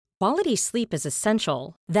Quality sleep is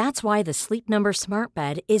essential. That's why the Sleep Number Smart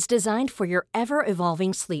Bed is designed for your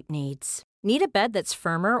ever-evolving sleep needs. Need a bed that's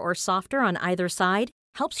firmer or softer on either side?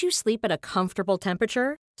 Helps you sleep at a comfortable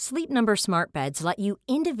temperature? Sleep Number Smart Beds let you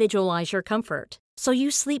individualize your comfort, so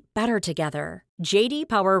you sleep better together. JD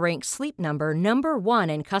Power ranks Sleep Number number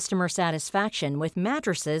 1 in customer satisfaction with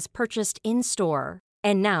mattresses purchased in-store.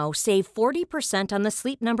 And now, save 40% on the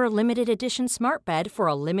Sleep Number Limited Edition Smart Bed for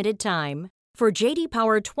a limited time. For JD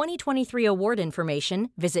Power 2023 award information,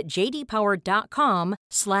 visit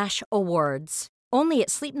jdpower.com/awards. Only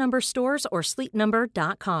at Sleep Number stores or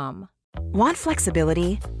sleepnumber.com. Want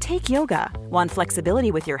flexibility? Take yoga. Want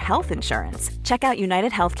flexibility with your health insurance? Check out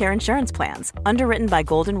United Healthcare Insurance Plans. Underwritten by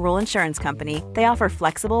Golden Rule Insurance Company, they offer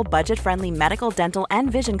flexible, budget-friendly medical, dental,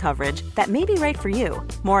 and vision coverage that may be right for you.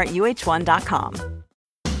 More at uh1.com.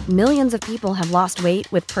 Millions of people have lost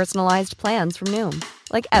weight with personalized plans from Noom.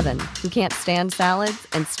 Like Evan, who can't stand salads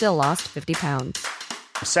and still lost 50 pounds.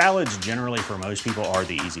 Salads generally for most people are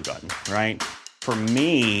the easy button, right? For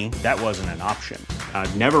me, that wasn't an option. I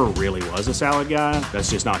never really was a salad guy.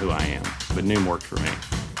 That's just not who I am. But Noom worked for me.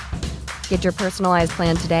 Get your personalized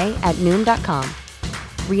plan today at Noom.com.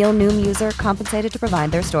 Real Noom user compensated to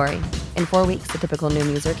provide their story. In 4 weeks, the typical Noom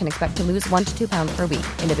user can expect to lose 1 to 2 pounds per week.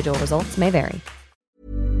 Individual results may vary.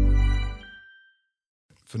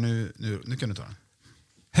 För nu kan du ta den.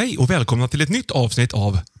 Hej och välkomna till ett nytt avsnitt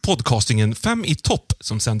av podcastingen 5 i topp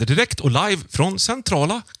som sänder direkt och live från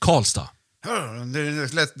centrala Karlstad.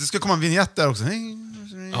 Det ska komma en vignett där också.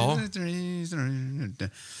 Ja.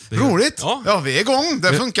 Roligt! Ja. Ja, vi är igång.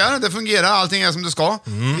 Det funkar, det fungerar, allting är som det ska.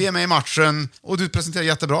 Vi är med i matchen och du presenterar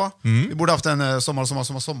jättebra. Vi borde haft en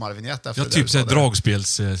sommarvignett efter. Ja, typ så här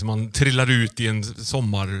dragspels som man trillar ut i en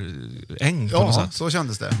sommaräng på något Ja, sätt. så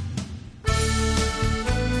kändes det.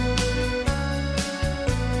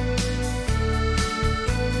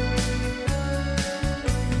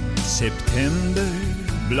 September,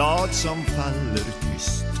 blad som faller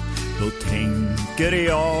tyst. Då tänker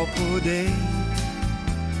jag på dig.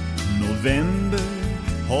 November,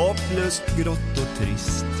 hopplöst grått och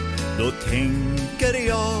trist. Då tänker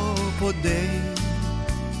jag på dig.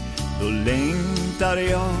 Då längtar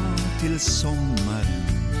jag till sommaren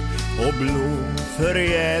och blå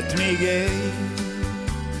förgät mig ej.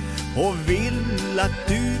 Och vill att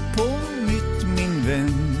du på nytt, min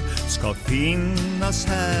vän, ska finnas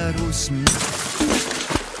här hos mig.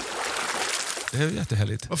 Det är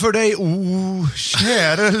jättehärligt. Och för dig,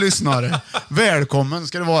 kära lyssnare, välkommen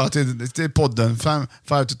ska det vara till podden 5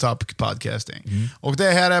 to Top Podcasting. Och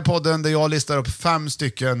det här är podden där jag listar upp 5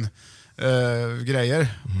 stycken grejer.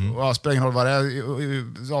 Och jag spelar ingen roll vad det är.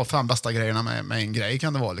 Ja, 5 bästa grejerna med en grej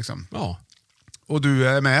kan det vara liksom. Ja. Och du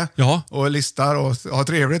är med och listar och har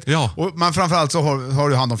trevligt. Ja. Men framförallt så har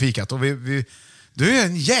du hand om fikat. Och du är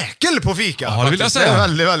en jäkel på fika. Ja, det vill jag säga. Det är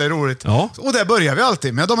väldigt, väldigt roligt. Ja. Och där börjar vi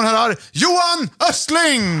alltid med, damer och herrar, Johan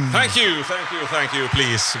Östling! Thank you,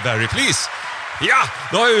 please, very please. Ja,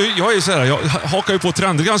 jag är ju så här, jag hakar ju på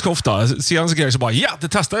trender ganska ofta. Senaste grejer så bara, det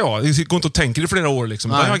testar jag. Jag går inte och tänker i flera år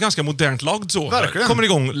liksom. Jag är ganska modernt lagd så. Verkligen. Kommer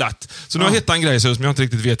igång lätt. Så nu har jag hittat en grej som jag inte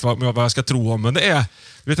riktigt vet vad jag ska tro om. Men det är,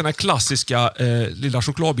 du vet den här klassiska lilla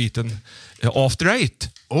chokladbiten After Eight.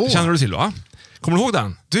 Känner du till, va? Kommer du ihåg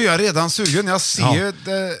den? Du, jag är redan sugen. Jag ser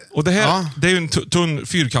det. Och det här, det är ju en tunn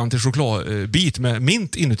fyrkantig chokladbit med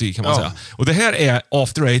mint inuti kan man säga. Och det här är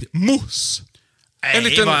After Eight mousse.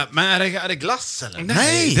 Men är det glass eller?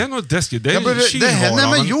 Nej, det är nog läskigt. Det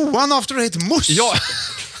är men Johan After Eight mousse. Ja.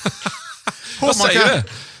 Vad säger det?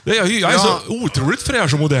 Jag är så otroligt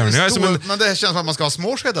fräsch och modern. Men det känns som att man ska ha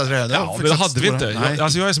små skedar redan. Ja, men det hade vi inte.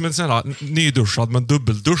 Jag är som en sån här nyduschad med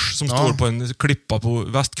dubbeldusch som står på en klippa på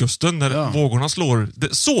västkusten när vågorna slår.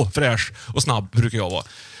 Så fräsch och snabb brukar jag vara.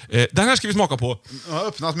 Den här ska vi smaka på. Jag har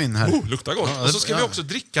öppnat min här. Luktar gott. Och så ska vi också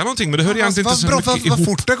dricka någonting, men det hör egentligen inte så mycket ihop. Vad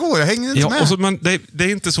fort det går, jag hänger inte med. Men det är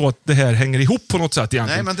inte så att det här hänger ihop på något sätt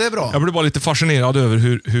egentligen. Nej, men det är bra. Jag blir bara lite fascinerad över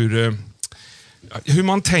hur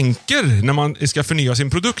man tänker när man ska förnya sin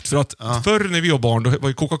produkt. För att förr när vi var barn, då var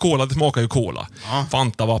ju Coca-Cola, det smakar ju cola.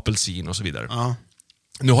 Fanta var apelsin och så vidare.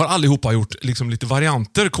 Nu har allihopa gjort liksom lite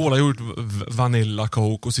varianter. Cola har gjort vanilla,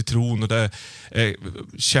 coke och citron och det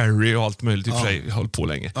cherry och allt möjligt i och för sig. Hållit på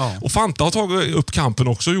länge. Och Fanta har tagit upp kampen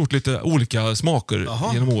också och gjort lite olika smaker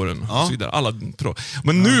genom åren och så vidare.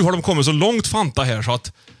 Men nu har de kommit så långt Fanta här så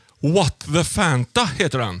att What the Fanta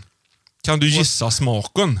heter den. Kan du gissa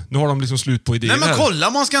smaken? Nu har de liksom slut på idéer. Nej, men kolla,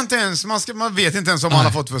 man vet inte ens vad man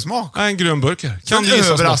har fått för smak. En grön burk här. Kan du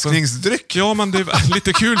gissa överraskningsdryck? Ja, men det är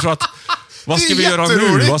lite kul för att Vad ska vi göra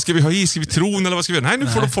nu? Vad ska vi ha i? Ska vi tron eller vad ska vi göra? Nej, nu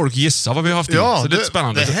får folk gissa vad vi har haft i. Så det är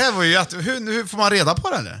spännande. Det här var ju hur får man reda på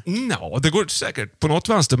det eller? Ja, det går säkert på något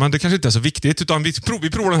vänster, men det kanske inte är så viktigt. Utan vi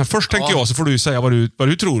provar den här först, tänker jag, så får du säga vad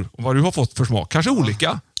du tror och vad du har fått för smak. Kanske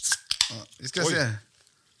olika. Vi ska se.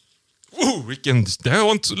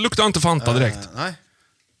 Det luktar inte Fanta direkt. Nej.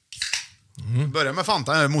 Börja med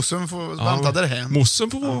Fanta. Mossen får vänta där hem.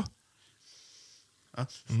 Mossen får vara...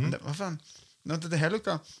 Vad fan? Det här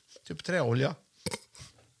luktar typ träolja.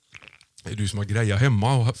 Det är du som har grejer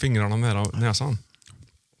hemma och fingrarna nära näsan.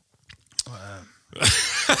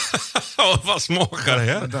 Vad smakar det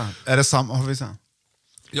här? Är det samma? Har vi sen?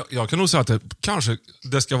 Jag kan nog säga att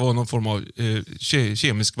det ska vara någon form av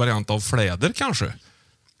kemisk variant av fläder kanske.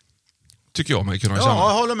 Tycker jag mig kunna känna. Ja,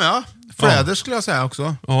 jag håller med. Fläder skulle jag säga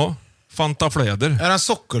också. Ja, Fanta fläder. Är den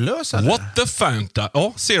sockerlös eller? What the Fanta?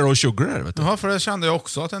 Ja, zero sugar är det, vet du. Ja, för det kände jag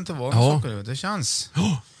också att det inte var sockerlös. Det känns...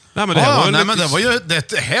 Nej, men det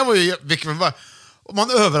här var ju...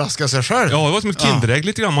 Man överraskar sig själv. Ja, det var som ett Kinderägg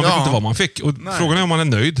lite grann. Man vet inte vad man fick. Och frågan är om man är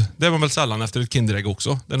nöjd. Det är man väl sällan efter ett Kinderägg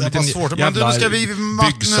också. Det var svårt. Men nu ska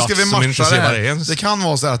vi matcha det här. Det kan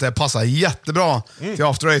vara så att det passar jättebra till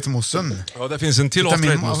After Eight-mossen. Ja, det finns en till After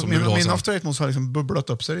Eight-moss. Min After Eight-moss har liksom bubblat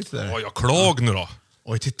upp sig lite där. Ja, jag klag nu då.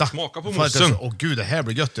 Oj, titta. Smaka på mossen. Åh gud, det här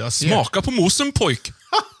blir gött. Jag ser. Smaka på mossen, pojk.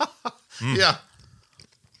 Ja.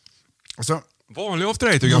 Och så, vanlig After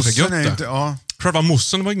Eight är ganska gött. Inte, ja. Själva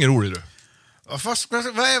mossen var ingen rolig du. Varför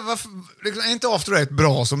är inte After Eight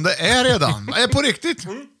bra som det är redan? Är på riktigt?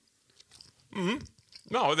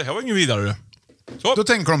 Ja, det här var ingen vidare. Så. Då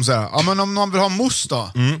tänker de så här, ja men om någon vill ha mousse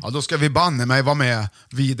då, ja då ska vi banne mig vara med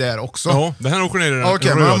vid där också. Ja, det här åker ner i den Okej,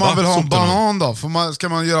 röda. men om man vill ha en banan då, ska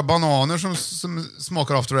man göra bananer som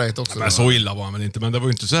smakar After Eight också? Men så illa var man inte, men det var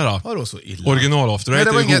ju inte så här. Vadå så illa? Original After Eight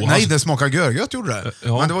är god. Nej, det smakar görgött gjorde det.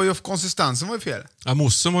 Ja. Men det var ju konsistensen var ju fel. Ja,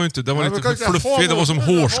 mossen var ju inte, det var lite fluffig, det var som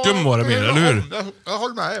hårskum var det mer, eller hur? Jag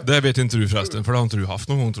håller med. Det vet inte du förresten, för det har inte du haft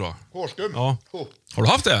någon gång tror jag. Hårskum? Ja. Har du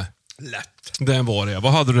haft det? Lätt. Det var det.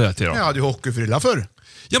 Vad hade du det till då? Jag hade ju hockeyfrilla förr.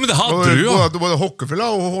 Ja, men det hade du ja. Då var det hockeyfrilla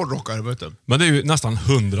och hårdrockare, vet du. Men det är ju nästan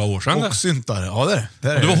 100 år sedan. Och syntare, ja det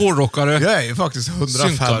är det. Du var hårdrockare. Jag är ju faktiskt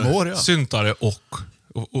 105 år. Ja. Syntare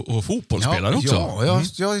och fotbollsspelare också. Ja,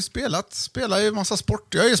 jag har ju spelar ju massa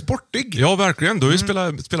sport. Jag är sportig. Ja, verkligen. Du har ju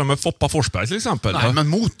spelat med Foppa Forsberg till exempel. Nej, men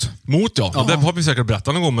mot. Mot, ja. Det har vi säkert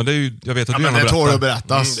berättat någon gång, men det är ju, jag vet att du gärna berättar. Det tål att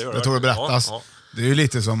berättas. Det tål att berättas. Ja. Det är ju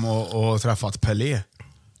lite som att träffa ett Pelé.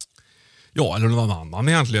 Ja, eller någon annan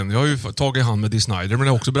egentligen. Jag har ju tagit hand med Dee Snider, men det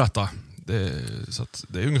har också berättat. Så att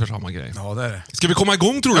det är ungefär samma grej. Ja, det är det. Ska vi komma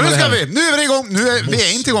igång tror du? Ja, nu ska vi. Nu är vi igång. Vi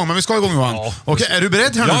är inte igång, men vi ska igång Johan. Ja. Okej, är du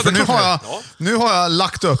beredd här nu? För nu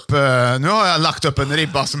har jag lagt upp en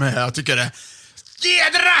ribba som jag tycker är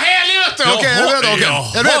jädra härlig. Okej, är du beredd?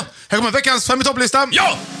 Är du beredd? Här kommer veckans 5 i topp-lista.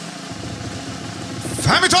 Ja!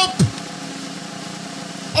 5 i topp!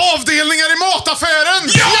 Avdelningar i mataffären!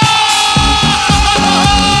 Ja!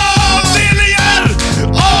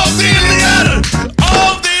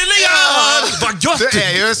 Vad gött! Det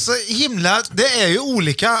är ju så himla... Det är ju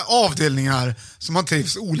olika avdelningar som man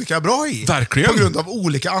trivs olika bra i. Verkligen. På grund av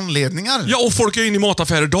olika anledningar. Ja, och folk är inne i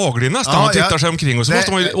mataffärer dagligen nästan och tittar sig omkring och så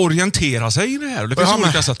måste man ju orientera sig i det här. Det finns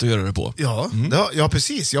olika sätt att göra det på. Ja,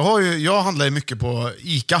 precis. Jag handlar ju mycket på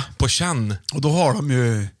ICA. På Känn. Och då har de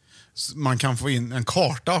ju... Man kan få in en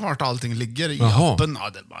karta vart allting ligger i appen.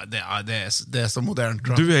 Ja, det är så modernt.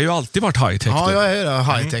 Tror jag. Du är ju alltid varit high-tech. Ja, jag är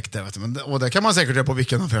high-tech. Det, vet du. Och det kan man säkert göra på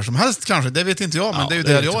vilken affär som helst kanske. Det vet inte jag, men det är ju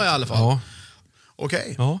där jag är i alla fall. Ja.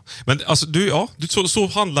 Okej. Ja. Men alltså, så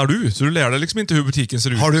handlar du. Så du lär dig liksom inte hur butiken ser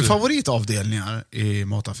ut. Har du favoritavdelningar i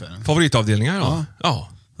mataffären? Favoritavdelningar, ja. Ja.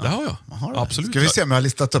 Det har jag. Absolut. Ska vi se om jag har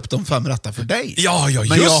listat upp de 5 rätta för dig? Ja,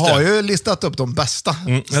 just det. Men jag har ju listat upp de bästa.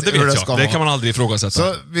 Ja, det vet jag. Det kan man aldrig ifrågasätta.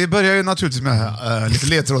 Så vi börjar ju naturligtvis med lite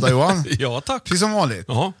ledtrådar, Johan. Ja, tack. Precis som vanligt.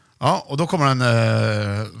 Jaha. Ja, och då kommer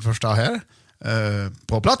den första här.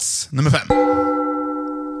 På plats nummer 5.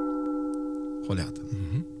 Håll i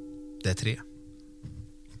hatten. Det är 3.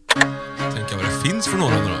 Tänk vad det finns för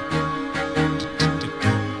några nu då.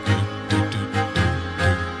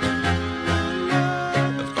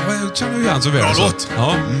 Jag känner ju igen så väl. Bra låt.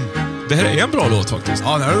 Ja. Det här är en bra låt faktiskt.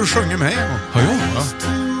 Ja, den har du sjungit med en gång. Har jag? Ja.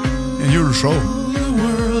 En julshow.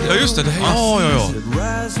 Ja, just det. Ja.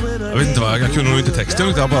 Jag vet inte vad, jag kunde nog inte texten,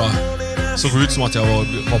 utan jag bara såg ut som att jag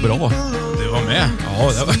var bra. Du var med?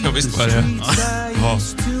 Ja, jag visste vad det är. Ja.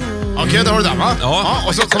 Okej, då har du den va? Ja.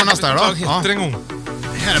 Och så kommer nästa här då. Jag hittar en gång.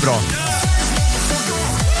 Det här är bra.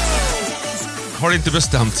 Har det inte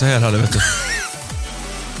bestämt sig här, vet du.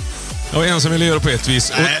 Jag var en som ville göra på ett vis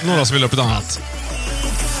och några som ville göra på ett annat.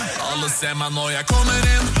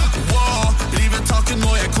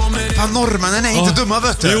 Fan, norrmännen är inte dumma,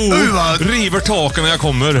 vet du. Jo, river taken när jag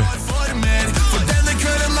kommer.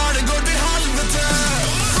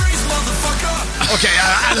 Okej,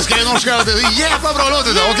 jag älskar ju norska. Det är jävla bra låt.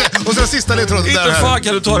 Okej, och sen sista ledtråden. Inte fan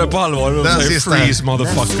kan du ta det på allvar och Den säga sista. freeze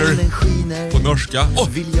motherfucker på norska.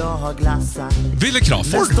 Wille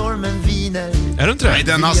Crawford. Är det inte det? Nej,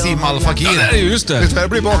 den Nassim Al Fakir. Ja, det är just det. Det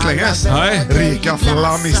blir baklänges. Nej. Rika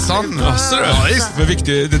flamissan. Asså du. Ja, visst. Men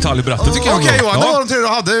viktig detalj att berätta tycker jag. Okej, Johan, det Ja. var de tre du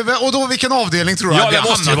hade. Och då, vilken avdelning tror du? Ja, att det vi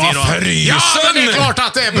måste ju hamnat i vara då? frysen. Ja, men det är klart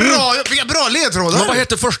att det är bra. Vilka bra ledtrådar. Men vad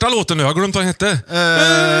hette första låten nu? Jag har glömt vad den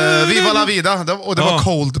hette. Viva la vida. Och det var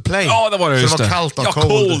Coldplay. Ja, det var det, Så just det var det. kallt och Ja,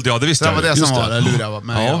 Cold, ja, det visste jag. Det var jag. det Just som var det. det luriga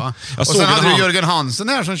med Ja. va? Jag Och såg sen den hade du han- Jörgen Hansen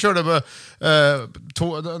här som körde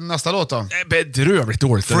på, nästa låt då. Bedrövligt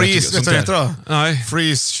dåligt. det där, tycker Freeze, jag, vet du vad sånt det där. heter då? Nej.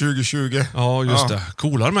 Freeze 2020. Ja, just det.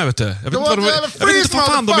 Coolare med, vet du. Jag vet inte var- vad det jag var vet inte vad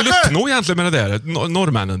fan de vill freeze, uppnå egentligen med det där.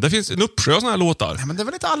 Norrmännen. Det finns en uppsjö av såna här låtar. Ja, men det är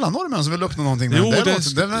väl inte alla norrmän som vill uppnå någonting med Jo, det.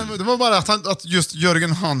 det- Det var bara att just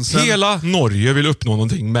Jörgen Hansen... Hela Norge vill uppnå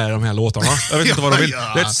någonting med de här låtarna. Jag vet inte vad de vill.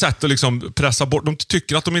 Ja. Det är ett sätt att liksom pressa bort. De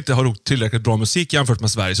tycker att de inte har gjort tillräckligt bra musik jämfört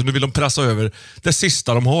med Sverige. Så nu vill de pressa över det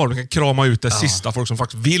sista de har. De kan krama ut det sista folk som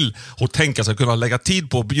faktiskt vill och tänka sig kunna lägga tid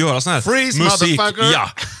på att göra sån här Freeze, musik. motherfucker. Ja.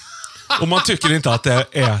 Och man tycker inte att det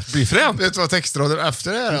blir fränt. Vet du vad textrader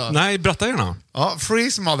efter är då? Nej, berätta gärna. Ja,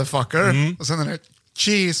 freeze motherfucker. Och sen är det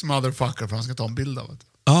cheese motherfucker för han ska ta en bild av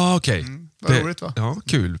det. Okej. vad roligt, va? Ja,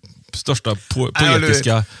 kul. Största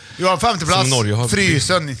poetiska Du har 50 plats, som Norge har.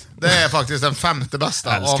 frysen. Det är faktiskt den femte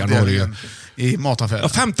bästa Älskar avdelningen i mataffären. Ja,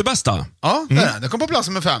 femte bästa. Ja, det är det. Det kom på plats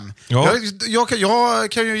med 5. Ja.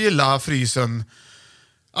 Jag kan ju gilla frysen.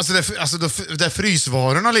 Alltså där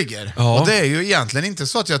frysvarorna ligger. Ja. Och det är ju egentligen inte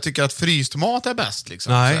så att jag tycker att fryst mat är bäst.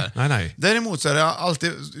 Liksom, Nej, så här. nej. Däremot så är det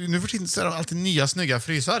alltid, nu för tiden så är det alltid nya snygga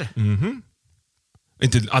frysar.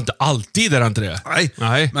 Inte alltid är det inte det.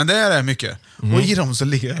 Nej. Men det är det mycket. Och i dem så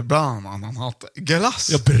ligger det bland annat glass.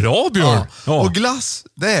 Ja, bra Björn. Ja. Ja. Och glass,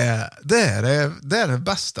 det är det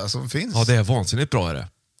bästa som finns. Ja, det är vansinnigt bra är det.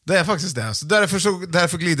 Det är faktiskt det. Så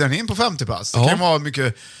därför glider den in på 50 plats. Det Ja. kan vara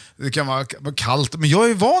mycket, det kan vara kallt, men jag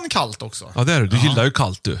är van kallt också. Ja, det är det. Du gillar ju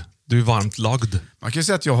kallt du. Du är varmt lagd. Man kan ju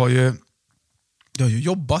säga att jag har ju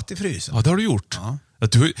jobbat i frysen. Ja, det har du gjort. Ja.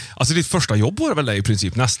 Att alltså ditt första jobb var det väl det i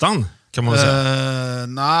princip, nästan? Kan man väl säga.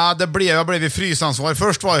 Nej, jag blev ju frysansvarig.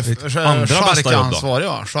 Först var jag andra bästa jobb då? charkansvarig.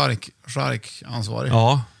 Ja, charkansvarig.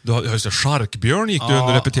 Ja, du just det. Charkbjörn gick du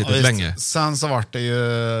under repetitet visst. länge. Sen så vart det ju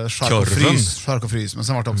Korven. chark och frys, men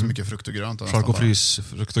sen vart det också mycket frukt och grönt. Chark och frys,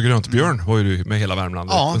 frukt och grönt Björn var ju du med hela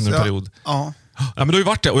Värmland under en period. Ja. Ja, men det har ju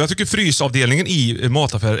varit det. Och jag tycker frysavdelningen i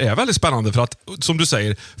mataffärer är väldigt spännande för att, som du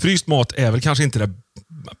säger, fryst mat är väl kanske inte det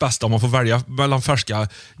bästa om man får välja mellan färska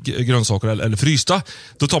grönsaker eller frysta.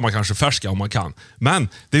 Då tar man kanske färska om man kan. Men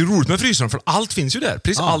det är ju roligt med frysaren för allt finns ju där.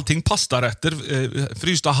 Precis allting, pastarätter,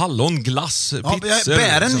 frysta hallon, glass, pizzor.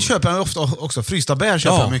 Bären liksom. köper jag ofta också. Frysta bär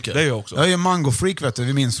köper Ja, jag mycket. det gör jag också. Jag är ju mango-freak, vet du.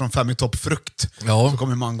 Vi minns från 5 i topp frukt. Ja. Så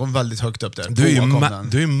kommer mangon väldigt högt upp där. Du är ju Tvåa kom den.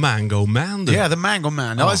 du är mango man du. Ja, the mango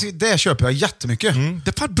man. Ja. Alltså, det köper jag jättemycket.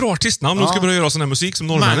 Det är ett bra artistnamn. De ska börja göra sån här musik som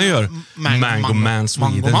norrmännen gör. Mango Man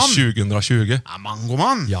Sweden Mangoman. 2020. Ja,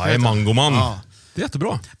 mangoman. Jag är mangoman. Ja. Det är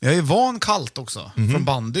jättebra. Jag är van kallt också, från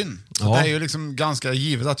bandyn. Så Ja. det är ju liksom ganska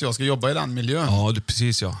givet att jag ska jobba i den miljön. Ja,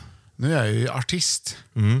 precis ja. Nu är jag ju artist.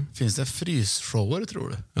 Finns det frysshower, tror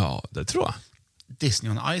du? Ja, det tror jag.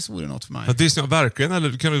 Disney on Ice vore något för mig. Ja, Disney, verkligen.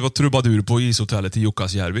 Eller kan du vara trubadur på ishotellet i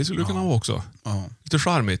Jukkasjärvi skulle du kunna vara också. Ja. Lite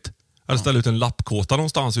charmigt. Eller ställa ut en lappkåta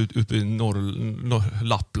någonstans ute i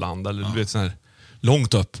Lappland eller du vet sån här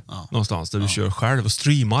långt upp någonstans där du kör själv och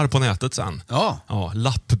streamar på nätet sen. Ja.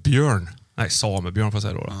 Lappbjörn. Nej, samebjörn får jag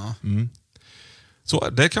säga då. Så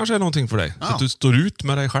det kanske är någonting för dig. Så att du står ut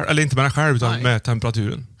med dig själv, eller inte med dig själv utan med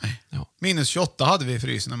temperaturen. Ja. Minus 28 hade vi i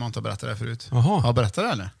frysen när man inte har berättat det förut. Jaha. Har jag berättat det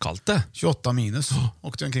eller? Kallt det. 28 minus.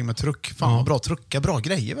 Åkte omkring med truck. Fan vad bra truckar, bra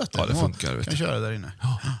grejer vet du. Ja, det funkar, vet Kan du. köra där inne.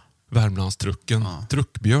 Värmlandstrucken.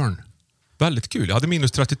 Truckbjörn. Väldigt kul. Jag hade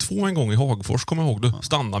minus 32 en gång i Hagfors, kommer jag ihåg. Då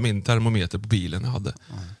stannade min termometer på bilen jag hade.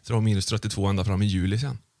 Så det var minus 32 ända fram i juli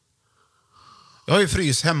sen. Jag har ju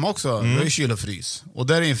frys hemma också. Jag har ju kyl och frys. Och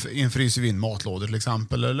där infryser vi in matlådor till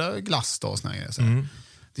exempel. Eller glass då och såna grejer. Så.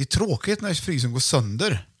 Det är tråkigt när frysen går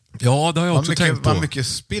sönder. Ja, det har jag också tänkt på. Vad mycket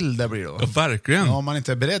spill det blir då. Ja, verkligen. Ja, om man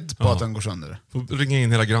inte är beredd på att den går sönder. Får ringa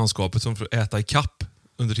in hela grannskapet som får äta i kapp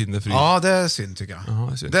under tiden det fryser. Ja, det är synd tycker jag. Ja,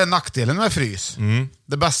 det är synd. Det är nackdelen med frys.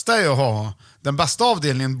 Det bästa är ju att ha... Den bästa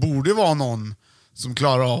avdelningen borde ju vara någon som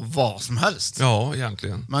klarar av vad som helst. Ja,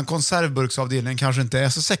 egentligen. Men konservburksavdelningen kanske inte är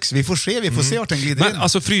så sexig. Vi får se vart den glider in. Men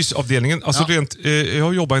alltså frysavdelningen, alltså rent, jag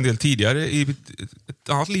har jobbat en del tidigare i ett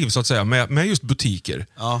annat liv så att säga, med just butiker.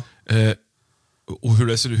 Ja. och hur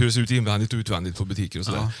det ser ut invändigt och utvändigt på butiker och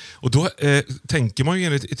sådär. Ja. Och då tänker man ju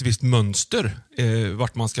enligt ett visst mönster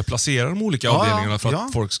vart man ska placera de olika avdelningarna för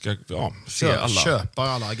att folk ska se alla. Köpa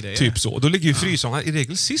alla grejer. Typ så. Och då ligger ju frysarna i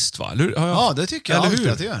regel sist, va? Eller, Ja, det tycker jag eller alltid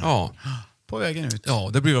hur? att det gör. Ja. På vägen ut. Ja,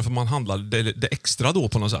 det blir väl för man handlar det extra då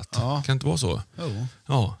på något sätt. Ja. Kan inte vara så? Jo.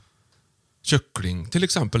 Ja. Kyckling till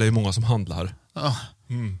exempel är ju många som handlar. Ja.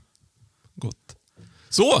 Gott.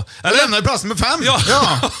 Så! Jag lämnar plats nummer 5. Ja.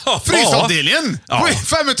 Frysavdelningen. Ja.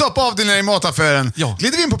 5 i topp avdelningen i mataffären. Ja.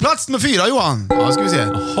 Glider vi in på plats nummer 4, Johan. Ja, ska vi se.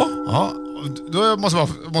 Jaha. Ja, då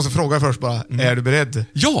måste fråga först bara. Är du beredd?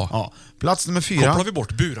 Ja. Plats nummer 4. Kopplar vi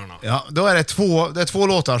bort burarna. Ja, då är det två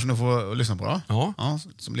låtar som du får lyssna på då. Ja.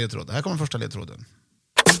 Som ledtråd. Här kommer första ledtråden.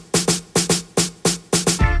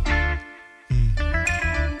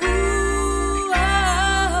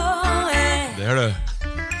 Det är det.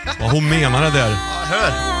 Vad hon menar det där. Ja,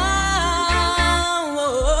 hör.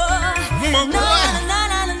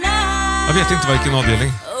 Jag vet inte vilken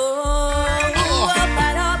avdelning.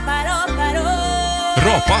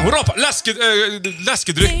 Rapa. Hon rapar.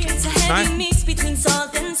 Läskedryck. Nej.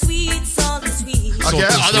 Okej,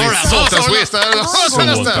 ja, det var det. Salt and sweet.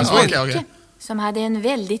 Salt and sweet. Okej. Som hade en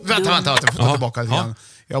väldigt Vänta, jag får ta Ja. tillbaka lite grann.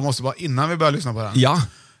 Jag måste bara, innan vi börjar lyssna på den, Ja.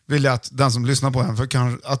 vill jag att den som lyssnar på den, för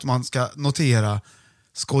kanske att man ska notera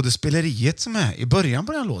skådespeleriet som är i början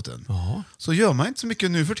på den här låten. Ja. Så gör man inte så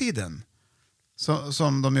mycket nu för tiden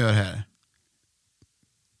som de gör här.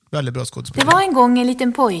 Väldigt bra Det skådespelare. var en gång en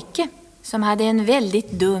liten pojke som hade en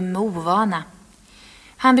väldigt dum ovana.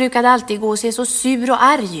 Han brukade alltid gå och se så sur och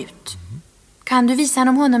arg ut. Kan du visa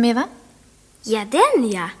honom, Eva? Ja, den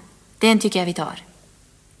ja. Den tycker jag vi tar.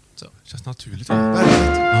 Så, känns naturligt. Verkligen.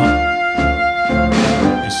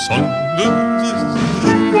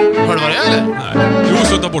 Hör du vad det är eller? Nej. Jo,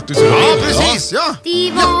 sudda bort i sudda. Ja, precis! Ja!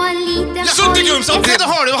 Det var en liten Suddigum Okej, då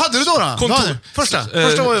har du. Vad hade du då? Kontor. Första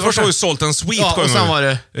Första var ju salt and sweet. Ja, och sen var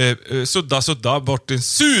det... sudda bort en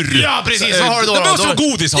sur. Ja, precis. Vad har du då? Det var Då? så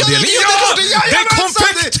godisavdelning. Det är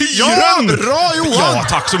konfektyren! Ja, bra Johan! Ja,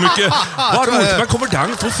 tack så mycket. Vad roligt. Men kommer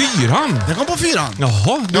den på 4? Den kom på 4.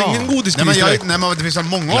 Jaha, det är ingen godisgris. Nej, men det finns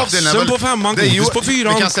många Glassen avdelningar. på 5, Det är godis på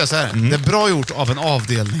 4. Vi kan säga så här. Det är bra gjort av en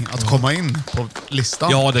avdelning att komma in på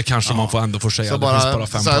listan. Ja, det kanske man får ändå få säga. Så Det finns bara bara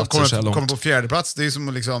 5 så här, platser så här kommer långt. på 4:e plats. Det är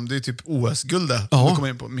som liksom, det är typ OS-guld där. Ja. Du kommer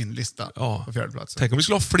in på min lista Ja. på 4:e plats. Tänk om vi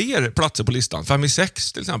skulle ha fler platser på listan. 5 i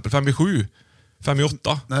 6 till exempel, 5 i 7, 5 i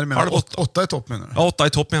 8. Nej, du menar 8 är topp menar du? Ja, 8 i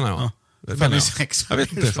topp menar jag. Det 5 menar i jag. 6. Jag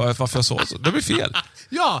vet inte varför jag sa så. Det blir fel.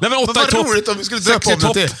 Ja, Nej, men 8 vad i topp. roligt om vi skulle 6 döpa i om det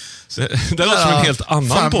topp. till. Det låter som en helt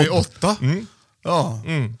annan 5 i podd. 8. Ja.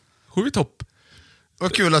 7 i topp.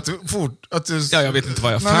 Vad kul att du... Ja, jag vet inte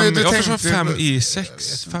vad jag... Nej, men du jag försöker tänkte- 5 i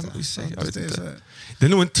 6. 5 i 6, jag vet Det är inte. så här. Det är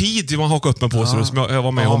nog en tid man hakar upp mig på så som jag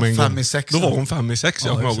var med om en gång. 5 i 6. Då var hon 5 i 6. Ja,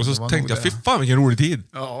 Jag kommer ihåg. Och det så var tänkte nog jag, det. fy fan vilken rolig tid.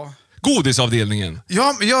 Ja. Godisavdelningen.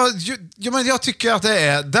 Ja, men jag tycker att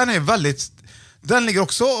den är väldigt... Den ligger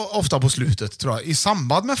också ofta på slutet, tror jag. I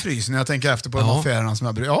samband med frysen, när jag tänker efter på de affärerna som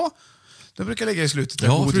jag brukar... Ja, det brukar ligga i slutet, där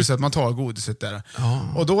godiset, man tar godiset där. Ja.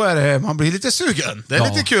 Och då är det, man blir lite sugen. Det är Ja.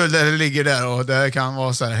 lite kul där det ligger där och det kan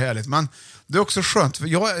vara så här härligt. Men det är också skönt, för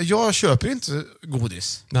jag köper inte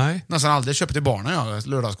godis. Nej. Nästan aldrig. Jag köper till barnen,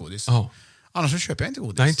 lördagsgodis. Ja. Annars så köper jag inte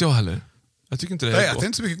godis. Nej, inte jag heller. Jag tycker inte det är Jag äter gott.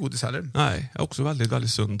 inte så mycket godis heller. Nej, jag är också väldigt,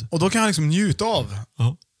 väldigt sund. Och då kan jag liksom njuta av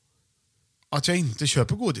Ja. att jag inte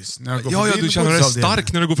köper godis. När jag går Ja, förbi du känner dig godisavdelningen.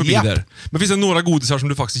 stark när du går förbi Japp. där. Men finns det några godisar som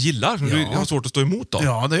du faktiskt gillar, som du Ja. har svårt att stå emot då?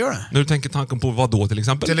 Ja, det gör det. När du tänker tanken på vad då till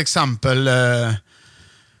exempel? Till exempel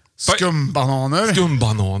skumbananer.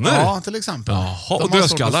 Skumbananer? Ja, till exempel. Jaha, De och har svårt att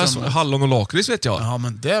dödskallar, stämma. hallon och lakrits vet jag. Ja,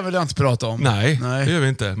 men det vill jag inte prata om. Nej, det gör vi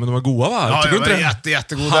inte. Men de är goda va? Ja, Tycker du ja, inte men det?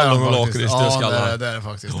 jättegoda. Hallon och är de faktiskt. lakrits, Ja, dödskallar. det är det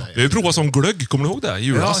faktiskt. Ja, vi har ju provat som glögg, kommer du ihåg det? I Ja,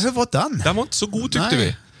 julas. hur var den? Den var inte så god tyckte Nej.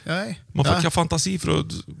 vi. Nej. Man fick Ja. ha fantasi för att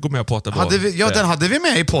gå med på att det var... Hade vi, ja, det. den hade vi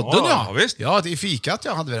med i podden, Ja, ja. visst. Ja, i fikat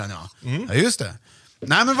hade vi den, ja. Ja, just det.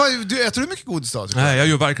 Nej, men du äter du mycket godis då? Nej, jag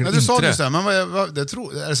gör verkligen du inte sa det. just det, men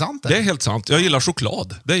är det sant? Det är helt sant. Jag gillar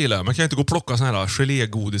choklad. Det gillar jag. Man kan inte gå och plocka såna här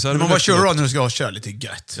gelégodisar. Men vad kör du när du ska köra lite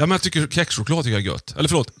gött? Ja, men jag tycker kexchoklad tycker jag är gött. Eller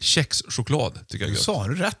förlåt, kexchoklad tycker jag är gött. Sa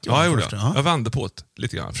du rätt? Ja, jag gjorde först, det. ja. Jag vände på det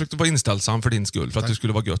lite grann. Jag försökte vara inställsam för din skull, för att det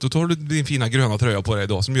skulle vara gött. Då tar du din fina gröna tröja på dig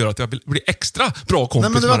idag som gör att jag blir extra bra kompis Nej,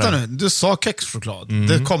 men du, med vänta dig. nu. Du sa kexchoklad.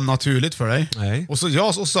 Det kom naturligt för dig. Nej. Och så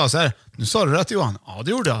jag sa så här. Nu sa du rätt Johan. Ja,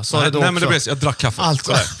 det gjorde jag. Sa Nej, det då nej också. men det blev, jag drack kaffe.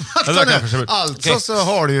 Alltså, Jag drack kaffe. alltså så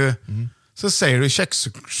har du ju... Så säger du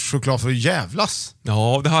kexchoklad för att jävlas.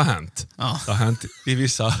 Ja, det har hänt. Ja. Det har hänt i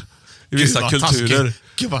vissa Gud, vad kulturer. taskigt.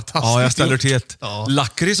 Gud vad taskigt Ja, jag ställer gjort. till ett. Ja.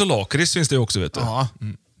 Lakrits och lakrits finns det ju också vet du. Ja. Det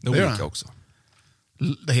är Det gör olika det. också.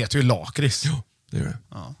 Det heter ju lakrits. Ja. Det gör det.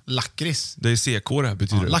 Ja. Lakrits. Det är CK det här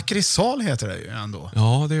betyder. Ja, lakritsal heter det ju ändå.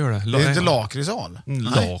 Ja, det gör det. Det är inte lakritsal.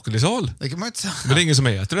 Lakritsal? Det kan man inte säga. Men det är ingen som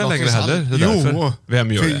äter det längre heller. Det är jo, därför.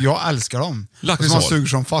 Vem gör för det? jag älskar dem. Lakritsal. Man suger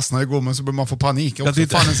som fastnar i gommen så börjar man få panik också.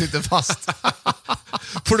 Fan, den sitter fast.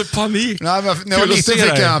 Får du panik? Nej, men när jag var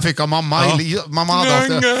liten fick jag av mamma. Ja.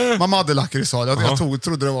 Mamma hade lakritsal. Jag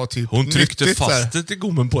trodde det var typ hon tryckte nyttigt, fast det i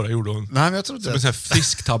gommen på det, gjorde hon. Nej, men jag trodde som en sån här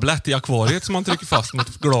fisktablett i akvariet som man trycker fast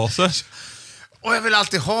mot glaset. Och jag vill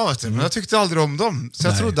alltid ha, vet du, men jag tyckte aldrig om dem. Så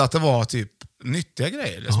jag trodde att det var typ nyttiga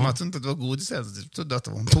grejer. Liksom. Jag trodde inte att det var godis. Jag trodde att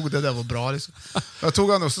hon tog det där var bra. Liksom. Jag tog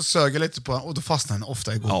den och så sög jag lite på den och då fastnade den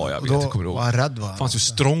ofta i gommen. Ja, jag vet, och då jag kommer ihåg. var jag rädd. Det fanns ju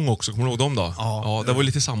Strong också, kommer du ihåg dem då? Ja, det var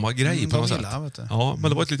lite samma grej på något sätt. Ja,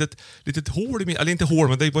 men det var ett litet hål i mitten, eller inte hål,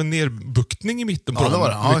 men det var en nerbuktning i mitten på dem.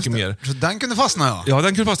 Ja, mycket mer. Så den kunde fastna, ja. Ja,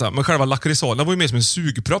 den kunde fastna. Men själva lakritsalen var ju mer som en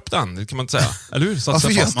sugpropp den, kan man inte säga. Eller hur? Varför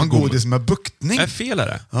gör man godis med buktning? Det är fel är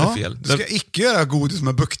det. Ja, Det är fel. Du ska icke göra godis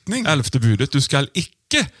med buktning. 11:e budet, du ska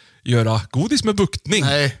icke göra godis med buktning.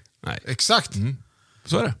 Nej. Exakt.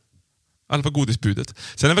 Så är det. I alla fall godisbudet.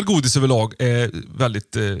 Sen är väl godis överlag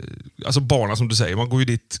väldigt... alltså barnen som du säger, man går ju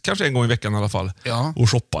dit kanske en gång i veckan i alla fall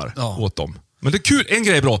och shoppar åt dem. Men det är kul, en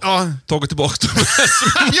grej är bra. Tagit tillbaka de här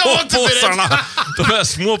små påsarna. De här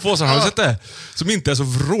små påsarna, har du sett det? Som inte är så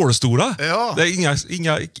vrålstora. Ja. Det är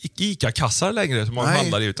inga ICA-kassar längre som man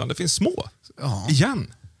handlar i, utan det finns små.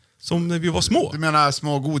 Igen. Som när vi var små. Du menar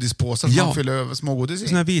små godispåsar som man fyller smågodis i?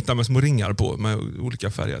 Såna här vita med små ringar på, med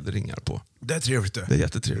olika färgade ringar på. Det är trevligt det. Det är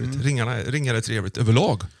jättetrevligt. Ringar är trevligt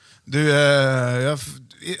överlag. Du,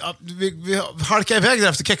 vi halkar iväg där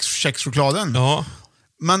efter kexchokladen. Ja.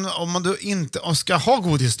 Men om man då inte ska ha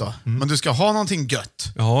godis då, men du ska ha någonting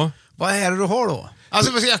gött. Ja. Vad är det du har då?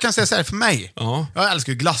 Alltså jag kan säga så här för mig. Ja. Jag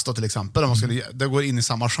älskar ju glass då till exempel. Det går in i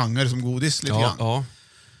samma genre som godis lite grann. Ja.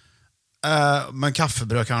 Men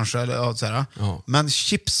kaffebröd kanske eller sådär. Ja. Men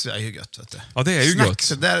chips är ju gött, vet du. Ja, det är ju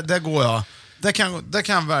snacks, gött. Där går jag. Där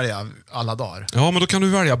kan jag välja alla dagar. Ja, men då kan du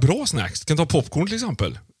välja bra snacks. Du kan ta popcorn till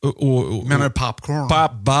exempel. Menar du popcorn?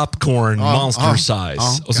 Popcorn, monster size.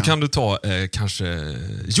 Ja, och så kan du ta kanske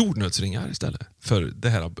jordnötsringar istället. För det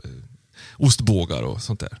här ostbågar och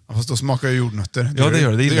sånt där. Fast då smakar ju jordnötter. Ja, det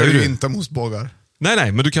gör det. Det gör ju inte om ostbågar.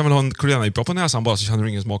 Nej, men du kan väl ha en Koreana-IPA på näsan bara så känner du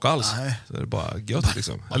ingen smak alls. Nej. Så är det bara gött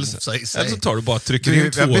liksom. Eller så tar du bara trycker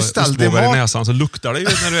in 2 ostbågar i näsan så luktar det ju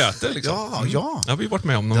när du äter. Liksom. Ja. Det har vi varit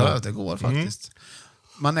med om någon gång. Det går faktiskt.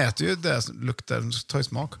 Man äter ju det som luktar, tar ju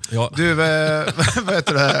smak. Ja. Du, vad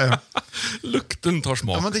heter det? Lukten tar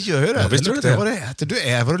smak. Ja, men det gör ju det. Ja, det luktar vad du äter. Du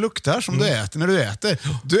är vad du luktar som du äter när du äter.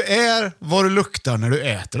 Du är vad du luktar när du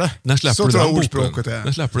äter det. När släpper så du tror jag den ordspråket boken? är.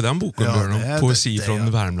 När släpper du den boken, Björn? Poesi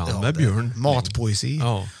från Värmland med Björn. Matpoesi.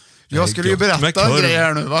 Ja. Jag skulle ju berätta en grej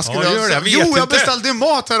här nu. Vad skulle jag säga? Jag beställde ju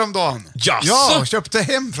mat häromdagen. Jaså? Ja, köpte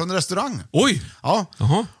hem från restaurang. Oj! Ja.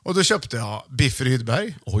 Jaha. Och då köpte jag biff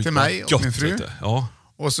Rydberg till mig och min fru. Ja.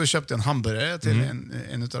 Och så köpte jag en hamburgare till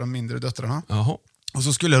en av de mindre döttrarna. Jaha. Och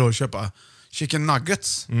så skulle jag då köpa chicken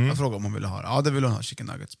nuggets. Jag frågade om hon ville ha det. Ja, det ville hon ha, chicken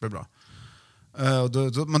nuggets. Det blir bra.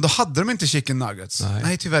 Men då hade de inte chicken nuggets.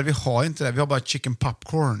 Nej, tyvärr, vi har inte det. Vi har bara chicken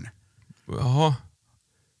popcorn. Jaha.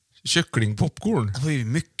 Kycklingpopcorn. Det var ju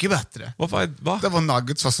mycket bättre. Va? Det var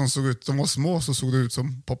nuggets fast de var små så såg det ut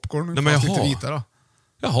som popcorn. Nej, men fast lite vita då.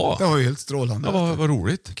 Jaha. Det var ju helt strålande. Ja, vad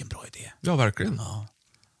roligt. Vilken bra idé. Ja, verkligen. Ja.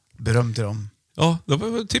 Beröm till dem. Ja, det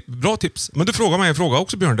var bra tips. Men du frågar mig en fråga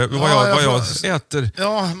också, Björn. Vad jag äter.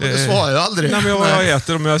 Ja, men du svarar ju aldrig. Nej, men vad jag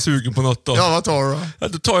äter om jag är sugen på något då. Ja, vad tar du då? Ja,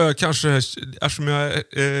 då tar jag kanske, eftersom jag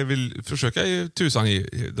vill försöka i tusan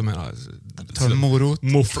i de här... Tar du morot?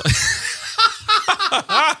 Moffla.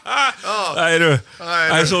 Nej du.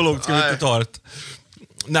 Nej, så långt ska vi inte ta det.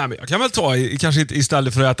 Nej, men jag kan väl ta, kanske inte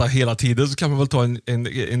istället för att äta hela tiden, så kan man väl ta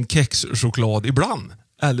en kexchoklad ibland.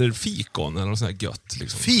 Eller fikon eller något sånt här gött.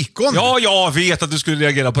 Liksom. Fikon? Ja, jag vet att du skulle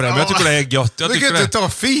reagera på det, men jag tycker det är gött. Du kan inte ta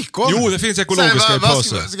fikon? Jo, det finns ekologiska i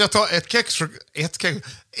påsen. Ska jag ta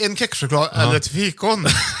en kexchoklad eller ett fikon? Det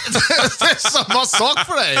är samma sak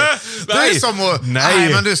för dig. Det är som att,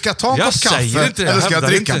 nej, men du ska ta en kopp kaffe eller ska jag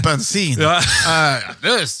dricka bensin. Ja. Det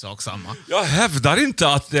är sak samma. Jag hävdar inte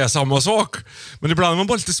att det är samma sak. Men ibland är man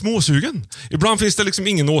bara lite småsugen. Ibland finns det liksom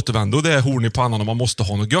ingen återvändo och det är horn i pannan och man måste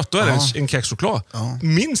ha något gött. Då är det en kexchoklad. Ja.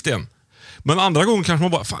 Minst en. Men andra gånger kanske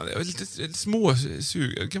man bara, fan, jag är lite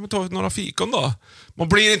småsugen. Kan man ta några fikon då? Man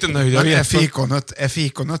blir inte nöjd. Men är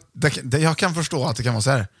fikonet jag kan förstå att det kan vara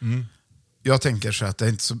så här. Jag tänker så att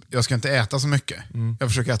jag ska inte äta så mycket. Jag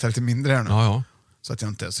försöker äta lite mindre här nu. Ja. Så att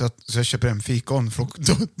jag inte... Så jag köper en fikon, för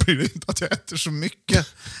då blir det inte att jag äter så mycket.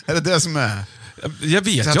 Är det som är... Jag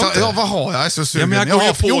vet jag inte. Ja, vad har jag? Jag är så sugen. Ja, jag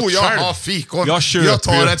har fikon. Jag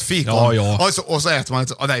tar ett fikon. Ja. Och så äter man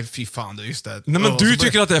ett... nej, fy fan, det är just det. Nej, men du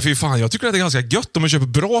tycker att det är fy fan. Jag tycker att det är ganska gött om man köper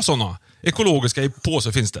bra sådana. Ekologiska i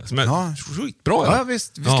påse finns det. Som är skitbra. Ja,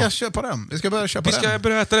 visst. Vi ska köpa dem. Vi ska börja köpa dem. Vi ska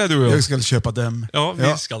börja äta det, du och jag. Jag ska köpa dem. Ja,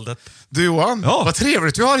 vi ska det. Du Johan, vad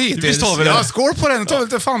trevligt vi har hittills. Visst har vi det. Ja, skål på den. Ta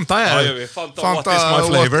lite Fanta här. Ja, gör vi. Fanta, what is my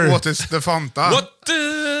flavor? What is the Fanta?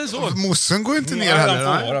 Så. Mossen går inte ner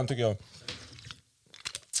heller. Nej, den tycker jag.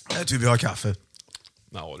 Jag tror vi har kaffe.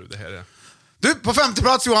 Ja, du, det här är... Du, på 50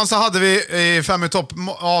 plats Johan så hade vi 5 i topp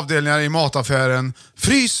avdelningar i mataffären.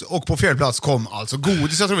 Frys, och på 4 plats kom alltså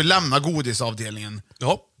godis. Jag tror vi lämnar godisavdelningen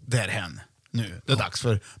därhen. Nu, det är dags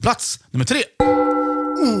för plats nummer 3.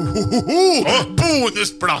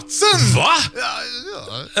 Bonusplatsen! Va?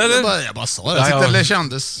 Jag bara sa det. Det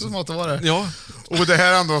kändes som att det var det. Ja. Och det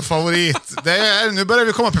här är ändå favorit. Nu börjar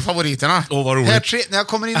vi komma upp i favoriterna. Vad roligt. När jag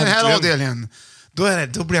kommer in i den här avdelningen,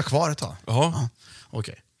 då blir jag kvar ett tag. Jaha.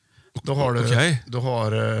 Okej. Då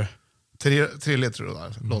har du tre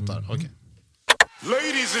ledtrådar. Låtar. Okej.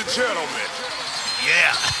 Ladies and gentlemen.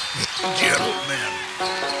 Yeah. Gentlemen.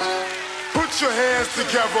 Put your hands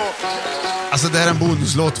together. Alltså det här är en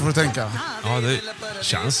bonuslåt för att tänka. Ja, det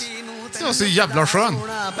känns. Det var så jävla skön.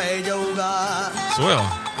 Så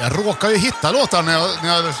ja. Jag råkar ju hitta låtar när jag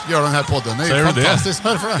gör den här podden. Det är ju fantastiskt.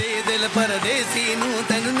 Hör för det.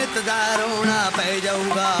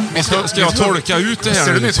 Ska jag tolka ut det här?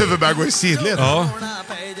 Ser du mitt huvudbag gå i sidled? Ja.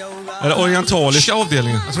 Är det orientaliska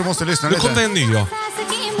avdelningen? Jag tror du måste lyssna nu lite. Nu kom det en ny, ja.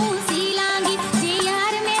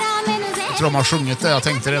 Jag tror de har sjungit det, jag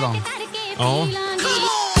tänkte redan. Ja.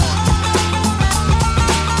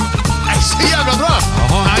 Så jävla bra!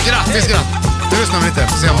 Ja, grattis. Nu lyssnar vi lite.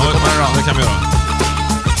 Se om det kommer här. Det kan vi göra.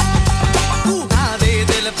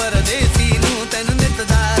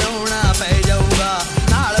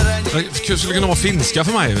 Det skulle kunna vara finska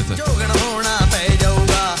för mig, vet du.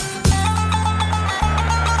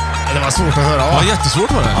 Det var svårt att höra. Ja,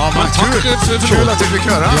 jättesvårt var det. Ja, men kul att du fick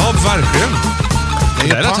höra. Ja, verkligen. Det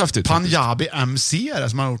är rätt häftigt. Punjabi MC är det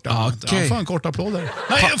som har gjort det. Okay. Jag får en kort applåder.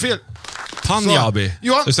 Nej, fel. Punjabi.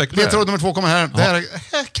 Johan, ledtråd nummer 2 kommer här. Det här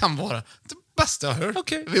kan vara det bästa jag har hört.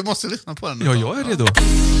 Okay. Vi måste lyssna på den. Ja, jag är redo.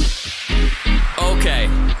 Okej.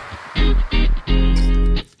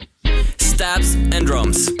 Stabs and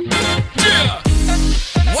drums. Yeah!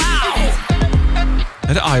 Wow!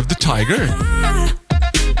 Är det Eye of the Tiger?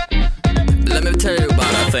 Let me tell you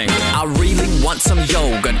about a thing. I really want some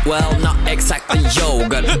yogurt. Well, not exactly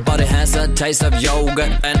yogurt, but it has a taste of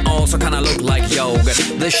yogurt and also kind of look like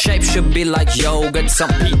yogurt. The shape should be like yogurt.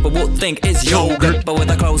 Some people would think it's yogurt, but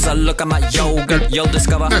with a closer look at my yogurt, you'll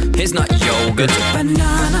discover it's not yogurt.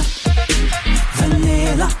 Banana,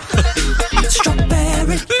 vanilla,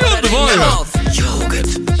 strawberry, yogurt,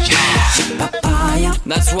 papaya.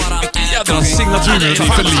 That's what I'm at. Jävla signaturen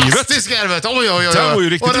för livet. Fantastisk ärvet. Oj. Det var ju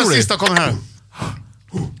riktigt och den roligt. sista kommer här.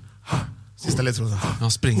 Sista ledtråden.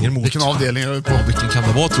 Han springer mot... Vilken avdelning är du på? Vilken kan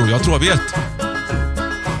det vara, tror jag? Jag tror jag vet.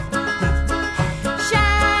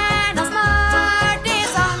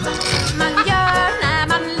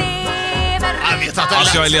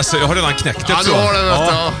 Alltså jag är ledsen, jag har redan knäckt det. Ja, du har det, vet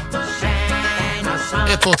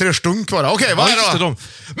du. 1, 2, 3 stunk bara. Okej, vad är det då?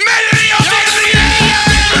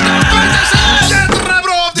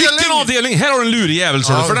 Vilken avdelning? Här har du en lurig jävel,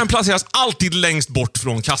 för den placeras alltid längst bort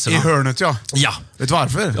från kassorna. I hörnet, ja. Ja. Vet du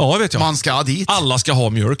varför? Ja, vet jag. Man ska dit. Alla ska ha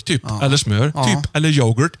mjölk, typ. Eller smör, typ. Eller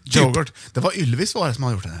yoghurt, typ. Yoghurt. Det var Ylvis var det som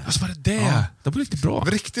hade gjort det där. Alltså, var det? Ja. Det var riktigt bra.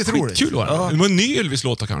 Riktigt roligt. Kul var det. Ja. Det var en ny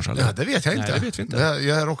Ylvis-låta kanske, eller? Ja, det vet jag inte. Nej, det vet vi inte.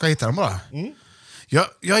 Jag råkar hitta den bara. Jag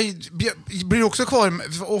blir också kvar.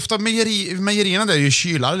 Ofta mejerierna där är ju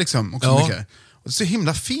kylar liksom. Också mycket. Och det är så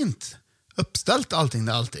himla fint uppställt allting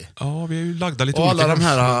där alltid. Ja, vi är ju lagda lite och olika. alla de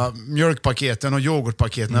här mjölkpaketen och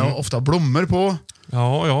yoghurtpaketen har ofta blommor på.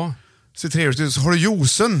 Ja. Så trevligt ut. Så har du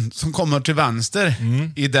juicen som kommer till vänster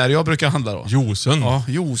i där jag brukar handla då. Juicen? Ja,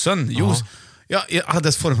 juicen. Ja, jag hade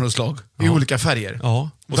dess formslag i olika färger. Ja,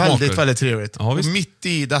 och väldigt, väldigt trevligt. Ja, och mitt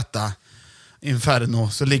i detta Inferno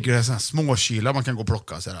så ligger det såna småkylar man kan gå och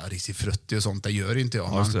plocka sådär risifrutti och sånt. Det gör inte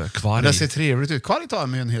jag. Men det ser trevligt ut. Kvarg tar jag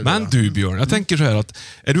med en hel del. Men du Björn, jag tänker så här att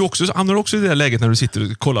hamnar du också i det läget när du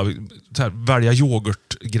sitter och kollar så här, välja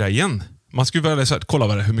yoghurtgrejen? Man skulle välja så här,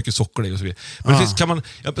 kolla hur mycket socker det är och så vidare. Men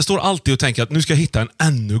jag står alltid och tänker att nu ska jag hitta en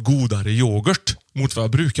ännu godare yoghurt mot vad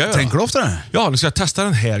jag brukar göra. Tänker du ofta det? Ja, nu ska jag testa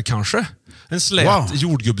den här kanske. En slät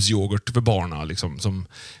jordgubbsyoghurt för barna liksom, som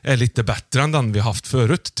är lite bättre än den vi haft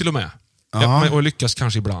förut till och med. Ja, och lyckas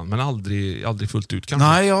kanske ibland, men aldrig fullt ut kanske.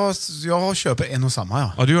 Nej, jag köper en och samma.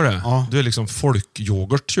 Ja, ja du gör det? Ja. Du är liksom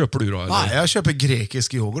folkyoghurt köper du då? Eller? Nej, jag köper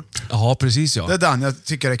grekisk yoghurt. Ja, precis ja. Det är den jag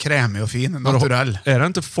tycker är krämig och fin, naturell. Är det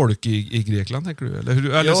inte folk i Grekland tänker du? Eller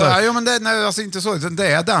hur? Eller Jo, men det är alltså inte så. Det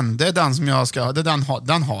är den som jag ska...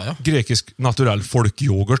 Den har jag. Grekisk naturell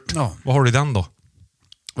folkyoghurt. Ja. Vad har du i den då?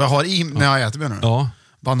 Vad jag har i när jag äter, menar du? Ja.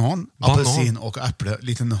 Banan, apelsin och äpple,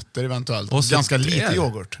 lite nötter eventuellt. Och ganska lite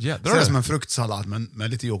yoghurt. Så det är som en fruktsallad med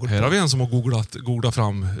lite yoghurt. Här har vi en som har googlat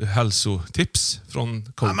fram hälsotips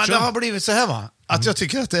från coachen. Ja, men det har blivit så här va? Att jag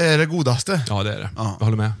tycker att det är det godaste. Ja, det är det. Ja. Jag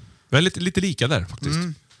håller med. Vi är lite lika där faktiskt.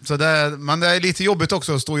 Så men det är lite jobbigt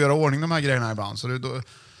också att stå och göra ordning de här grejerna ibland. Så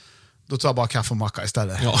då tar jag bara kaffe och macka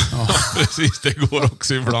istället. Ja, precis. Det går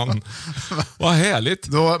också ibland. Vad härligt.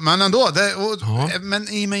 Men ändå, men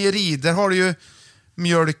i mejeri, där har du ju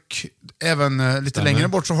mjölk, även lite längre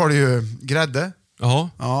bort så har du ju grädde. Ja,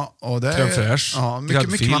 och det crème fraîche. Ja,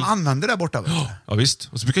 mycket man använder där borta. Ja, visst.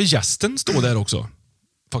 Och så brukar gästen stå där också.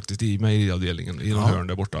 Faktiskt i mejeriavdelningen, i någon hörn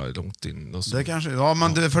där borta, långt in. Och så. Det kanske,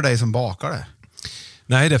 men det är för dig som bakar det.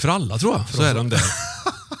 Nej, det är för alla tror jag. Så är de där.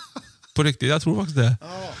 På riktigt, jag tror faktiskt det.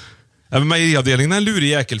 Ja, men mejeriavdelningen är en lurig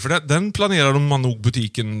jäkel, för den planerar man nog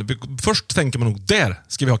butiken. Först tänker man nog, där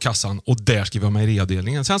ska vi ha kassan och där ska vi ha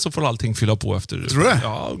mejeriavdelningen. Sen så får allting fylla på efter. Tror du?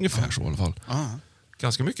 Ja, ungefär så i alla fall.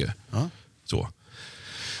 Ganska mycket. Så.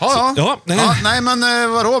 Nej, men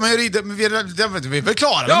vadå? Vi är väl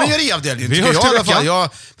klara med mejeriavdelningen. Vi hörs till veckan.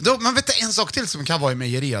 Men vet du en sak till som kan vara i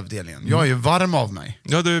mejeriavdelningen? Jag är ju varm av mig.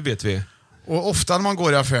 Ja, det vet vi. Och ofta när man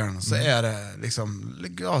går i affären så är det liksom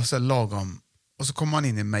så lagom. Och så kommer man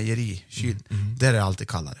in i mejerikyl. Där är det alltid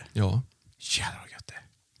kallare. Ja. Jävlar gött det.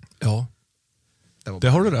 Ja. Det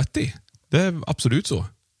har du rätt i. Det är absolut så.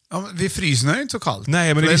 Ja, vid frysen är det inte så kallt.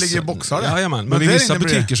 Nej, men det ligger i boxar där. Men i vissa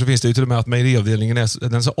butiker så finns det ju till och med att mejeriavdelningen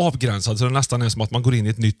är så avgränsad så det nästan är som att man går in i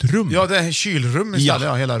ett nytt rum. Ja, det är kylrum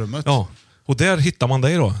istället, hela rummet. Ja, och där hittar man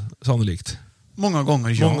dig då, sannolikt. Många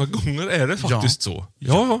gånger, Många gånger är det faktiskt så.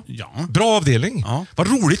 Ja. Bra avdelning. Ja. Vad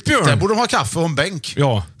roligt, Björn. Där borde de ha kaffe och en bänk.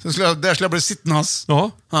 Ja. Där skulle jag bli sittnas.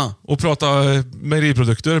 Ja. Och prata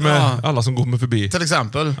mejeriprodukter med alla som går förbi. Till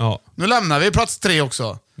exempel. Ja. Nu lämnar vi plats 3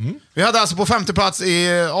 också. Vi hade alltså på 5:e plats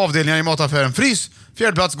i avdelningen i mataffären frys,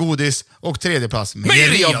 4:e plats godis och 3:e plats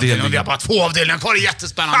mejeriavdelningen. Vi har bara 2 avdelningar kvar, det är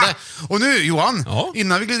jättespännande. Och nu, Johan,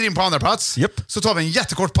 innan vi glider in på 2:a plats, så tar vi en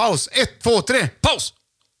jättekort paus. 1, 2, 3, paus!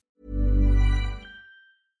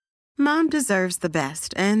 Mom deserves the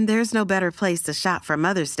best, and there's no better place to shop for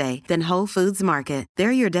Mother's Day than Whole Foods Market.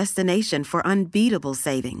 They're your destination for unbeatable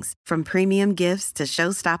savings, from premium gifts to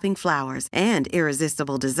show-stopping flowers and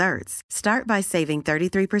irresistible desserts. Start by saving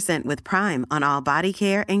 33% with Prime on all body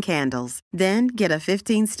care and candles. Then get a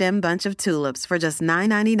 15-stem bunch of tulips for just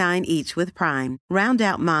 $9.99 each with Prime. Round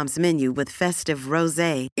out Mom's menu with festive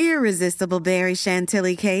rosé, irresistible berry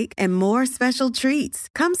chantilly cake, and more special treats.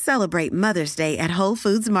 Come celebrate Mother's Day at Whole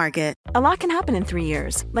Foods Market. A lot can happen in 3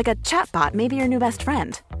 years, like a chatbot may be your new best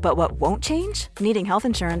friend. But what won't change? Needing health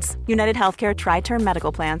insurance. United Healthcare Tri-Term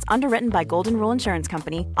Medical Plans, underwritten by Golden Rule Insurance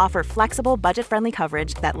Company, offer flexible, budget-friendly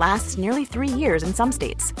coverage that lasts nearly 3 years in some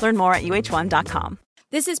states. Learn more at uh1.com.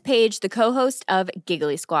 This is Paige, the co-host of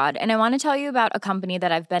Giggly Squad, and I want to tell you about a company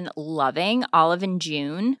that I've been loving, Olive &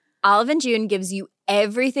 June. Olive & June gives you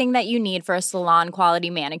everything that you need for a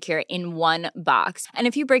salon-quality manicure in one box. And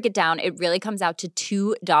if you break it down, it really comes out to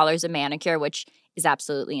 $2 a manicure, which is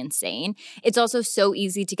absolutely insane. It's also so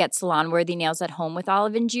easy to get salon-worthy nails at home with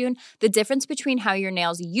Olive & June. The difference between how your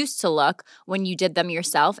nails used to look when you did them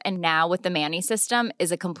yourself and now with the Mani system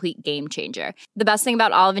is a complete game changer. The best thing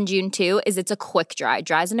about Olive & June, too, is it's a quick dry.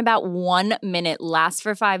 Dries in about 1 minute, lasts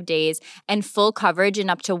for 5 days, and full coverage in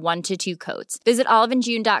up to 1 to 2 coats. Visit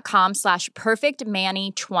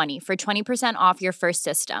oliveandjune.com/perfectmani20 for 20% off your first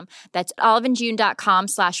system. That's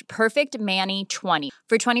oliveandjune.com/perfectmani20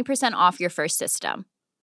 for 20% off your first system.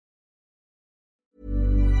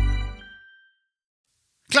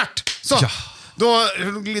 Klart! Så, då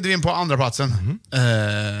glider vi in på 2:a platsen.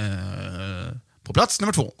 På plats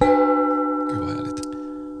nummer 2. Gud vad härligt.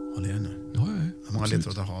 Håll igen nu. Ja, hur många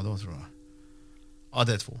ledtrådar att ha då, tror jag? Ja,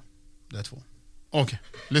 det är 2. Okej,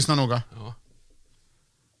 lyssna noga. Ja.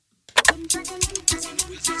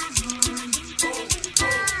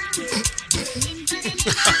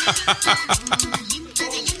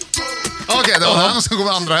 Okej, då har han som går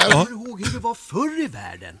med andra här. Kommer du ihåg hur det var förr i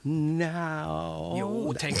världen?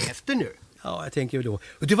 Jo, tänk efter nu. Ja, jag tänker väl då.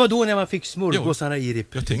 Och det var då när man fick smörgåsarna i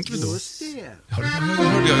det. Jag tänker väl då. Jag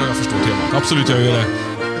förstår temat. Absolut, jag gör det.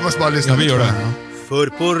 Du måste bara lyssna. Ja, vi gör det. För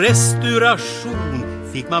på restauration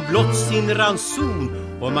fick man blott sin ranson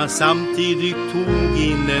om man samtidigt tog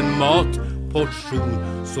in en mat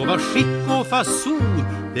portion. Så var skick och fason,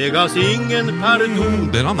 det gavs ingen pardon.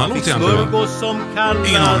 Det är en annan Man låt fick egentligen. smörgås som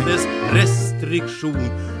kallades restriktion.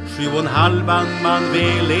 7,5 man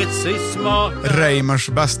lät sig smaka. Reimers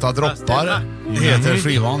bästa droppar heter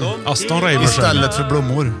skivan. Aston Reimers. Istället för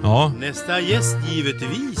blommor. Ja. Nästa gäst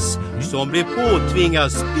givetvis, som blev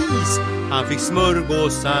påtvingad spis. Han fick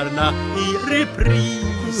smörgåsarna i repris.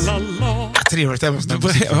 Trevligt. Ja,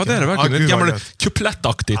 det är det verkligen. Ett gammalt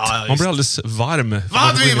kuplettaktigt. Man blir alldeles varm. Vad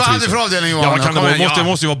hade vi för avdelning, Johan? Ja, vad kan det vara? Det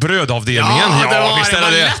måste ju vara brödavdelningen. Ja, visst är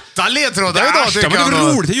det det. Lätta ledtrådar idag, tycker men det jag.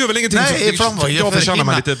 var roligt. Det gör väl ingenting. Nej, fan vad jag får känna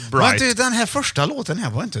mig lite bright. Men du, den här första låten här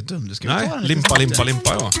var inte dum. Du ska Nej, ta den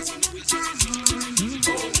limpa, ja.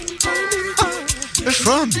 Det är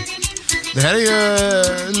skönt. Det här är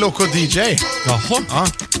ju Loco DJ. Jaha. Ja.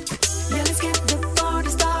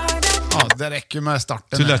 Ja, det räcker med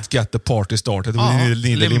starten. To let's get the party started.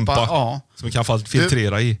 Lite limpa. Ja. Som vi kan få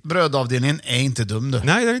filtrera i. Brödavdelningen är inte dum, du.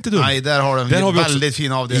 Nej, den är inte dum. Nej, där har de en väldigt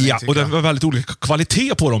fin avdelning. Ja, och det var väldigt olika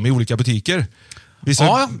kvalitet på dem i olika butiker.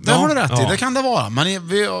 Ja, det har du rätt i. Det kan det vara. Men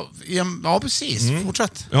ja, precis.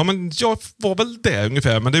 Fortsätt. Ja, men jag var väl det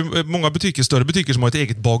ungefär. Men det är många butiker, större butiker som har ett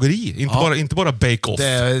eget bageri. Inte bara bake-off. Det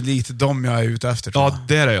är lite dem jag är ute efter. Ja,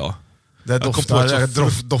 där är jag. Det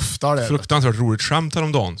doftar det. Fruktansvärt roligt skämt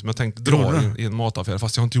häromdagen som jag tänkte dra i en mataffär,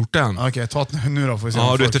 fast jag har inte gjort det än. Okej, ta det nu då får vi se.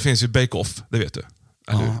 Ja, du vet, det finns ju bake-off, det vet du.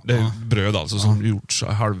 Eller, det är bröd alltså som gjorts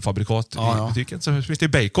halvfabrikat i butiken. Så finns det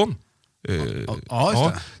bacon.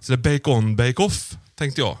 Ja. Så det är bake-off,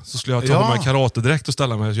 tänkte jag. Så skulle jag ta med karate direkt och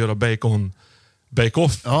ställa mig och göra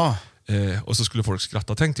bake-off. Ja. Och så skulle folk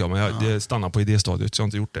skratta, tänkte jag. Men jag stannar på idéstadiet, så jag har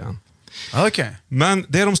inte gjort det än. Okej. Men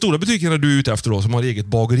det är de stora butikerna du är ute efter då, som har eget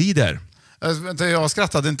bageri där. Jag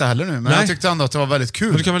skrattade inte heller nu, men jag tyckte ändå att det var väldigt kul.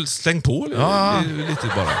 Men du kan väl slänga på lite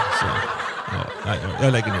bara. Så. Ja, nej,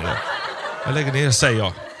 jag lägger ner det. Jag lägger ner, säger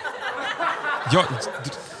jag.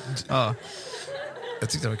 Jag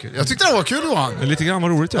tyckte det var kul. Jag tyckte det var kul, Johan. Lite grann var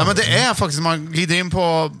roligt, ja. Men det är faktiskt, man glider in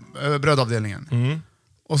på brödavdelningen.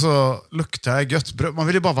 Och så luktar det gött bröd. Man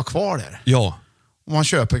vill ju bara vara kvar där. Ja. Och man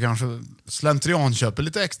köper kanske slentrian, köper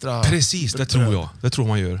lite extra. Precis, det tror jag. Det tror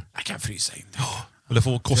man gör. Jag kan frysa in. Ja. Och det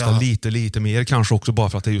får kosta lite mer kanske också, bara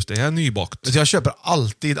för att det just är nybakt. Jag köper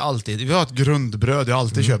alltid. Vi har ett grundbröd jag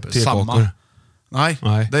alltid köper. Samma. Nej.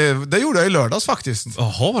 Det gjorde jag i lördags faktiskt.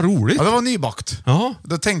 Jaha, vad roligt. Ja, det var nybakt. Jaha.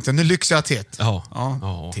 Då tänkte jag, nu lyxar jag tet.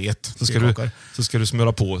 Ja. Tet. Så ska du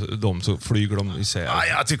smöra på dem så flyger de isär. Ja,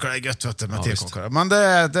 jag tycker det är gött med tekakor. Men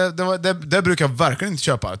det brukar jag verkligen inte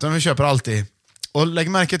köpa. Utan vi köper alltid. Och lägg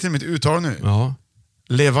märke till mitt uttal nu. Ja.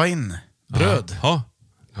 Leva in. Bröd.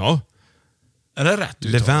 Ja. Är det rätt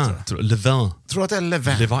uttal? Levain. Tror att det är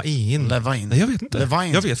levain. Levain. Nej, jag vet inte.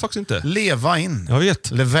 Levain. Jag vet faktiskt inte. Leva in. Jag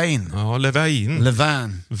vet. Levain. Ja, levain.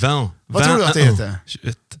 Levain. Vin. Vad tror du att det heter?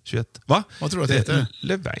 21. Va? Vad tror du att det heter?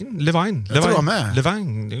 Levain. Jag tror jag med.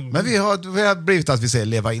 Levain. Men vi har blivit att vi säger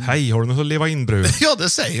leva in. Hej, har du något leva in bröd? Ja, det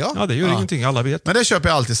säger jag. Ja, det gör ingenting, alla vet. Men det köper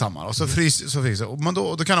jag alltid samma. Och så fryser. Men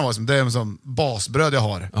då kan det vara som det är som basbröd jag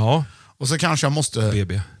har. Ja. Och så kanske jag måste...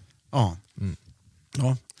 BB. Ja.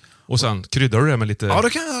 Ja. Och sen kryddar du det med lite... Ja, då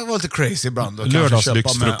kan jag vara lite crazy ibland.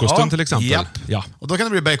 Lördagslyxfrukosten till exempel. Japp. Ja. Och då kan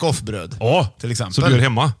det bli bake-off-bröd. Ja, till exempel. som du gör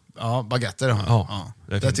hemma. Ja, baguetter. Ja.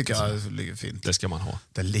 Det tycker jag ligger fint. Det ska man ha.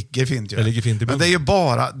 Det ligger fint. Det ligger fint i men det är ju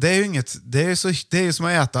bara... Det är ju inget... Det är ju som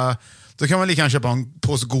att äta... Då kan man lika gärna köpa en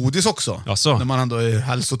påse godis också. Jaså? När man ändå är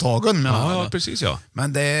hälsotagen. Ja, precis ja.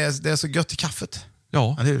 Men det är så gött i kaffet.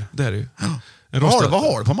 Ja, eller? Det är det ju. Ja. Vad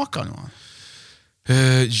har du på mackan, Johan?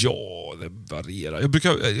 Ja, det varierar. Jag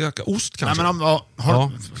brukar ost kanske. Nej,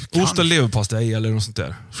 men, ost eller leverpastej eller något sånt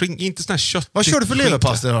där. Inte sån här kött. Vad kör du för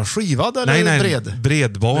leverpastej? Skivad eller bred?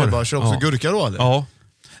 Bredbar. Kör också gurka då eller? Ja.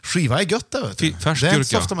 Skiva är gött det, vet du. Färsk det är gurka. inte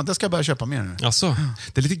så ofta, men det ska jag börja köpa mer nu. Alltså,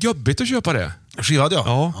 det är lite gubbigt att köpa det. Skivad,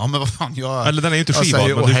 ja. Ja, men vad fan, eller den är ju inte skivad.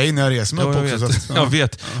 Jag säger hej när jag reser mig upp jag också. Vet. Så, jag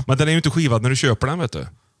vet. Men den är ju inte skivad när du köper den, vet du.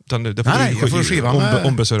 Det får nej, jag får skiva med...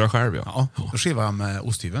 ombesörja själv, ja. Då skivar jag med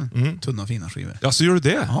osthyveln. Tunna, fina skivor. Ja, så gör du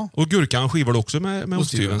det? Ja. Och gurkan skivar du också med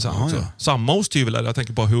osthyveln sen också? Ja. Samma osthyvel, eller jag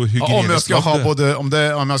tänker på hur hygieniskt... om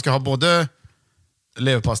jag ska ha både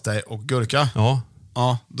leverpastej och gurka,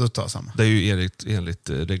 ja, då tar jag samma. Det är ju enligt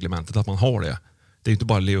reglementet att man har det. Det är ju inte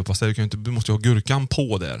bara leverpastej, du måste ju ha gurkan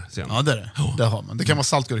på där sen. Ja, det är det. Det har man. Det kan vara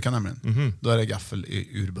saltgurka nämligen. Då är det gaffel i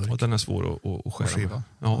urburk. Och den är svår att skära skiva.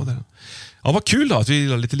 Ja, det är. Ja, vad kul då att vi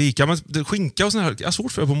gillar lite lika. Men skinka och sån här, jag har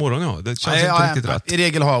svårt för det på morgonen. Ja. Det känns inte riktigt rätt. I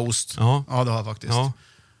regel har jag ost. Ja, det har jag faktiskt. Ja.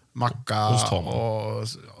 Macka och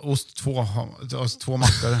ost, två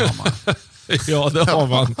mackor har man. Ja, det har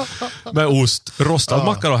man. Med ost. Rostad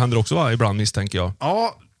macka då händer också, va? Ibland misstänker jag.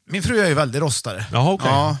 Ja, min fru är ju väldigt rostare. Jaha,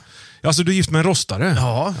 okej. Ja. Alltså du är gift med en rostare?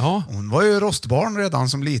 Ja. Hon var ju rostbarn redan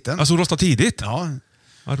som liten. Alltså hon rostade tidigt? Ja.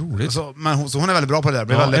 Vad roligt. Så, men hon är väldigt bra på det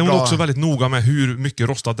där. Är hon också väldigt noga med hur mycket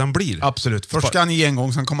rostad den blir? Absolut. Först ska han i en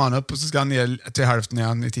gång, sen kommer han upp och så ska han ner till hälften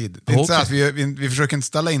igen i tid. Det är inte så att vi försöker inte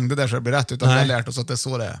ställa in det där så det blir rätt, utan vi har lärt oss att det är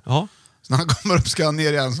så det är. Ja. Så när han kommer upp ska han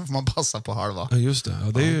ner igen, så får man passa på halva. Ja, just det.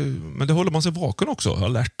 Ja, det är ju, men det håller man sig vaken också.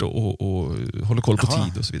 Alert och håller koll på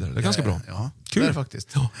tid och så vidare. Det är ganska bra. Ja, kul. Det är det faktiskt.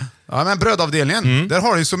 Ja, men brödavdelningen, där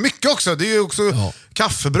har du ju så mycket också. Det är ju också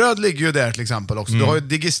kaffebröd ligger ju där till exempel också. Du har ju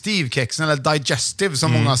digestivkexen, eller digestive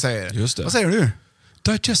som många säger. Just det. Vad säger du?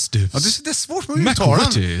 Digestive. Ja, det är svårt med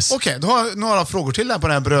uttalen. Okej, då har jag några frågor till här på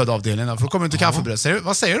den här brödavdelningen. För då kommer du till kaffebröd.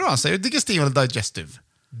 Vad säger du då? Säger du digestive eller digestive?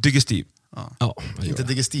 Digestive. Ja, inte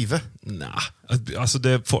digestive? Nej, alltså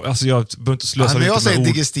jag behöver inte slösa men jag lite säger med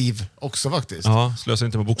digestive också faktiskt. Ja, slösa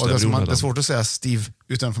inte med bokstäver. Det är svårt att säga Steve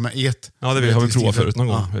utan för mig et. Ja, det har vi provat förut någon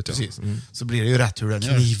gång. Vet jag. Precis. Så blir det ju rätt hur den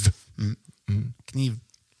Kniv. Kniv.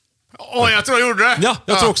 Jag tror jag gjorde det! Ja,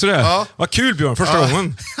 jag tror också det. Ja. Vad kul Björn, första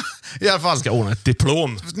gången. I alla fall. Ska ordna ett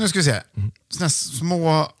diplom. Nu ska vi se. Såna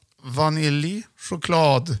små vanilj,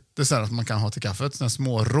 choklad, det är så här att man kan ha till kaffet. Såna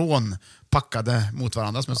små rån packade mot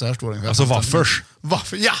varandra som är så här stora. Alltså waffers.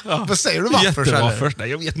 Ja, vad säger du, waffers? Jättewaffers. Nej,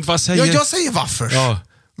 jag vet inte vad jag säger. Ja, jag säger waffers. Ja.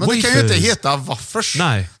 Men det kan ju inte heta waffers.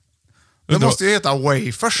 Nej. Det måste ju heta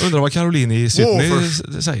wafers. Undrar vad Caroline i Sydney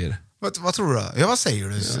säger. Vad tror du? Ja, vad säger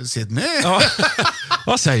du? Sydney? Ja.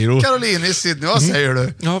 Vad säger du? Caroline i Sydney, vad säger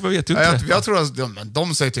du? Ja, jag vet ju inte. Jag tror att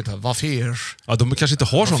de säger typ waffers. Ja, de kanske inte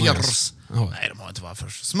har sådana. Nej, de har inte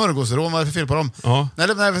waffers. Smörgåsrån, vad är det för fel på dem? Ja. Nej,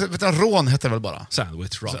 vet du, rån heter det väl bara?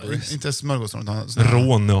 Sandwich robberies. Inte smörgåsrån, utan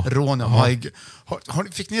rån, ja. Rån, ja.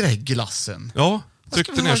 Fick ni det i glassen? Ja.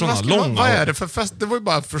 Tryckte ner sådana långa. Vad är det för fest? Det var ju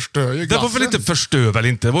bara förstö glassen. Det var väl inte förstö väl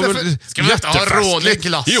inte? Det var väl ska vi inte ha rån i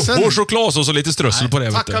glassen? Jo, chokladsås och lite strössel på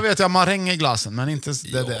det. Tacka vet jag maräng i glassen, men inte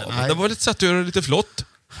det där. Nej. Det var ett sätt att göra det lite flott.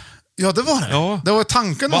 Ja, det var det. Ja. Det var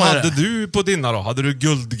tanken. Vad hade du på dina då? Hade du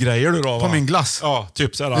guldgrejer du då? På min glass? Ja,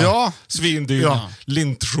 typ såhär. Svindyr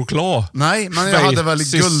lintchoklad. Nej, men jag hade väl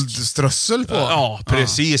guldströssel på. Ja,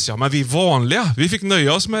 precis. Ja. Men vi vanliga, vi fick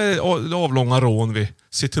nöja oss med avlånga rån vid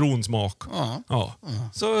citronsmak. Ja.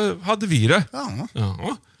 Så hade vi det. Ja.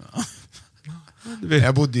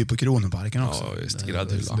 Jag bodde ju på Kronoparken också. Ja, just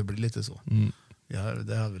gräddhylla. Det blir lite så. Det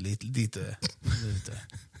har väl lite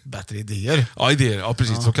bättre idéer. Ja, idéer. Ja,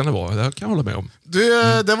 precis. Så kan det vara. Det kan jag hålla med om. Du,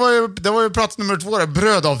 det var ju plats nummer 2 där,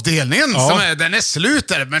 brödavdelningen. Den är slut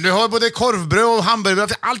där. Men du har både korvbröd och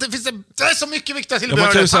hamburgerbröd. Allt finns det är så mycket viktiga tillbehör.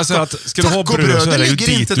 Man kan ju säga så att ska du ha bröd så är det ju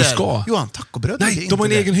dit du ska. Johan, tacobröd. Nej, de har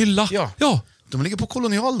en egen hylla. Ja. De ligger på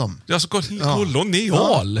Kolonial de. Alltså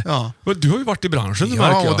Kolonial? Ja. Du har ju varit i branschen, du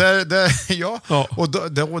märker jag.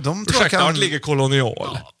 Och de tror jag kan... Vart ligger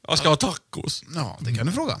Kolonial? Jag ska ha tacos. Ja, det kan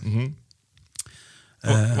du fråga.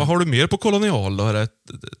 Vad har du mer på Kolonial då? Är det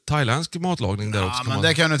thailändsk matlagning där också? Men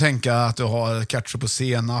det kan du tänka att du har ketchup och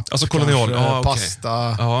senap. Alltså Kolonial,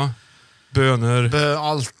 pasta. Ja. Bönor.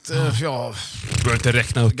 Allt, Du behöver inte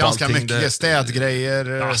räkna upp ganska allting. Mycket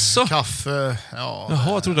städgrejer, kaffe.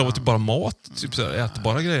 Jaha, jag trodde det var typ bara mat. Typ så här,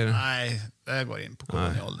 ätbara grejer. Nej, det går in på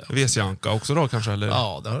Kolonial. Vesjanka också då kanske? Eller?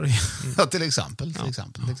 Ja, det har du. Till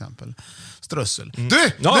exempel. Strössel. Du, nu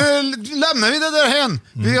lämnar vi det där hen.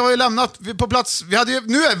 Vi har ju lämnat på plats.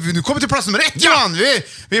 Nu kommer vi till plats nummer 1, Johan.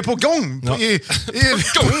 Vi är på gång.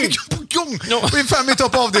 På 5 i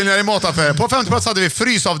toppavdelningar i mataffärer. På 5:e plats hade vi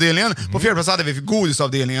frysavdelningen. På 4:e plats hade vi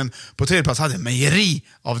godisavdelningen. På 3:e plats hade vi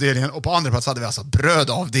mejeriavdelningen. Och på 2:a plats hade vi alltså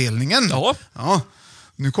brödavdelningen. Ja.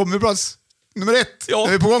 Nu kommer vi plats nummer 1. Ja.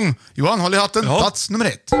 Är vi på gång? Johan, håll i hatten. Plats nummer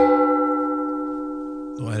 1.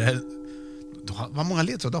 Då är det... Vad många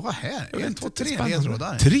ledtrådar har här? 1, 2, 3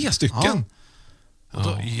 ledtrådar. 3 stycken?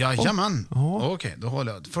 Ja. Jajamän. Okej, då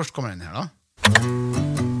håller jag. Först kommer den här då.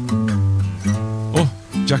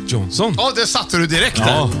 Jack Johnson. Ja, det satte du direkt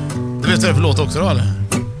där. Du vet vad det är för låt också då, eller?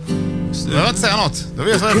 Jag vill inte säga något. Du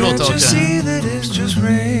vet vad det är för låt också.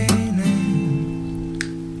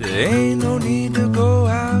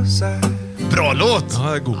 Bra låt! Ja,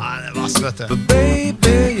 det är god. Ja, det var svett.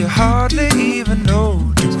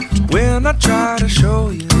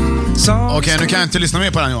 Okej, nu kan jag inte lyssna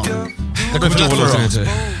mer på den, Johan. Jag kommer inte ihåg vad den heter.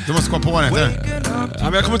 Du måste komma på vad den heter. Ja,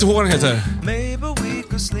 men jag kommer inte ihåg vad den heter.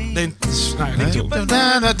 Det är inte...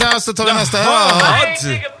 Nej, så tar vi nästa. Det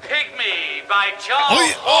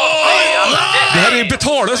här är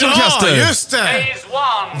Betalers orkester. Ja, just det.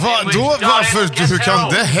 Hur kan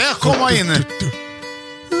det här komma in?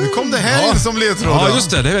 Nu kom det här in som ledtråd. Ja,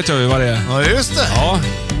 just det vet jag ju vad det är. Ja, just det. Ja,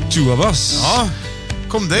 Two of Us. Ja,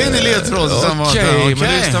 kom det in i ledtråd. Okej,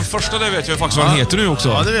 men just den första där vet jag faktiskt vad den heter nu också.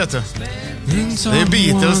 Ja, det vet du. Det är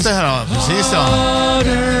Beatles det här, precis ja.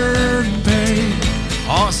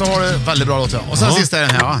 Ja, så har du väldigt bra låt. Och sen sista är den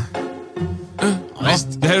här, va? Ja,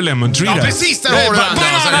 det här är Lemon Tree. Ja, där. precis, där har du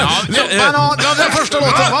den. Banan, den första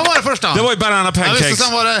låten. Vad var det första? Det var ju Banana Pancakes. Ja,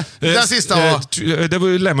 sen var det den sista. Det var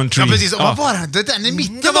ju Lemon Tree. Ja, precis. Och vad var det? Den i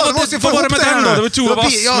mitten. Vad var det med den då? Det var Two of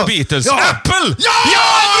Us med Beatles. Apple! Ja!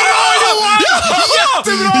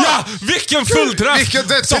 Jättebra! Ja! Vilken fullträff!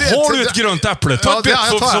 Så har du ett grönt äpple. Ta ett bett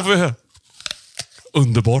så får vi höra.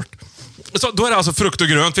 Underbart. Så då är det alltså frukt och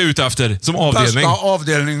grönt vi är ute efter som avdelning. Bästa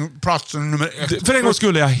avdelning, platsen nummer 1. För en gång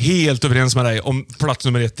skulle jag helt överens med dig om plats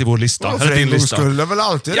nummer 1 i vår lista. För en gång skulle väl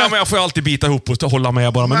alltid men jag får ju alltid bita ihop och hålla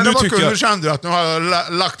med bara. Men nu tycker jag... Nu kände du att nu har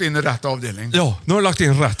jag lagt in rätt avdelning. Ja, nu har jag lagt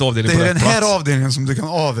in rätt avdelning på rätt plats. Det är den här avdelningen som du kan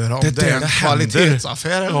avgöra om det är en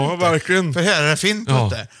kvalitetsaffär. Ja, verkligen. För här är det fint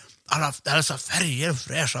ute. Alla dessa färger,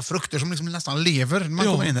 fräscha frukter som liksom nästan lever när man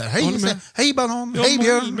kommer in här. Hej banan, hej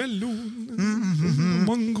björn. Melon,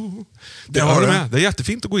 mango. Det är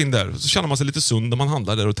jättefint att gå in där. Så känner man sig lite sund när man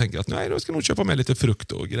handlar där och tänker att nej, då ska nog köpa med lite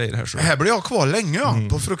frukt och grejer här. Så. Här blir jag kvar länge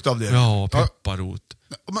på fruktavdelningen. Ja, pepparrot.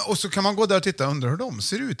 Och så kan man gå där och titta och undra hur de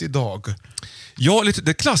ser ut idag. Ja, lite,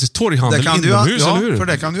 det är klassiskt torghandel inomhus, eller hur? För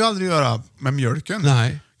det kan du aldrig göra med mjölken.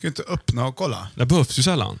 Nej. Du kan inte öppna och kolla. Det behövs ju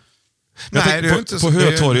sällan. Nej, på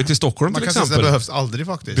Hötorget i Stockholm till exempel. Det behövs aldrig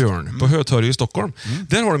faktiskt. Björn, på Hötorget i Stockholm.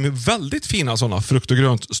 Där har de ju väldigt fina sådana frukt- och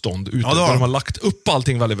gröntstånd ute. Där de har lagt upp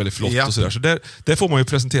allting väldigt, väldigt flott och sådär. Så där får man ju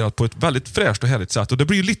presenterat på ett väldigt fräscht och härligt sätt. Och det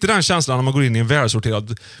blir ju lite den känslan när man går in i en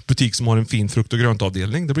välsorterad butik som har en fin frukt- och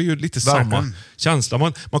gröntavdelning. Det blir ju lite samma känsla.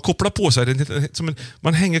 Man kopplar på sig,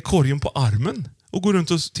 man hänger korgen på armen och går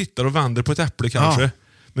runt och tittar och vänder på ett äpple kanske.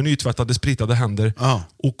 Med nytvättade, spritade händer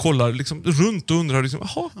och kollar liksom runt och undrar liksom,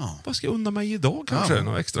 vad ska jag unna mig idag kanske?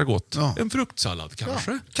 Något extra gott. En fruktsallad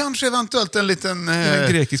kanske. Kanske eventuellt en liten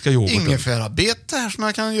grekiska yoghurt. Ingefärabete här som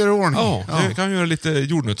jag kan göra i ordning. Jag kan göra lite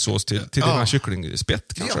jordnötssås till den här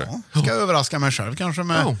kycklingspett kanske. Ska jag överraska mig själv kanske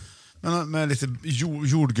med lite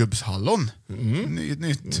jordgubbshallon.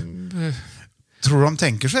 Nytt. Tror de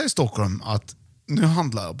tänker sig i Stockholm att nu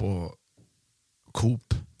handlar jag på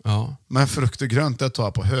Coop. Ja. Men frukt och grönt, det tar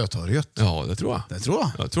jag på Hötorget. Ja, det tror jag. Det tror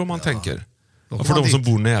jag. Jag tror man tänker. För de som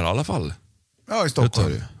bor nära i alla fall. Ja, i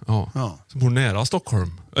Stockholm. Som bor nära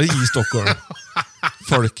Stockholm. I Stockholm.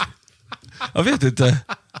 Folk. Jag vet inte.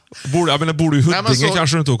 Bor du i Huddinge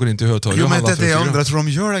kanske du inte åker in till Hötorget. Jo, men det jag undrar, tror de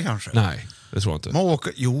gör det kanske? Nej, det tror jag inte. Man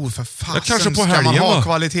åker, för fasen. Kanske på helgen, ska man ha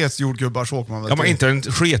kvalitetsjordgubbar så åker man väl men inte en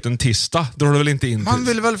sketen tisdag. Då har du väl inte in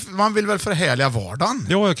man vill väl förhärliga vardagen?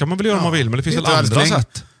 Ja, det kan man väl göra om man vill. Men det finns väl andra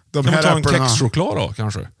sätt. Kan man ta en kexchoklad då,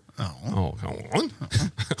 kanske? Ja,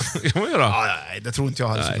 kan man göra? Nej, det tror inte jag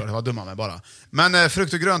heller såklart. Det var dumma mig bara. Men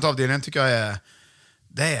frukt- och gröntavdelningen tycker jag är...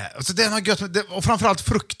 Det är något gött med, och framförallt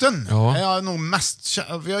frukten. Ja. Jag är nog mest...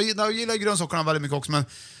 Jag gillar grönsakerna väldigt mycket också, men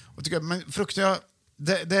frukten...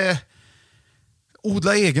 Det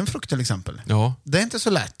odla egen frukt till exempel. Ja. Det är inte så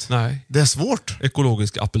lätt. Nej. Det är svårt.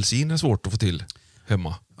 Ekologisk apelsin är svårt att få till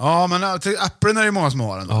hemma. Ja, men till äpplen är det många som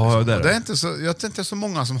har den. Ja, liksom. Det är inte så, jag tror inte så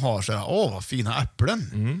många som har så här, vad fina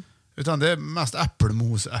äpplen. Utan det är mest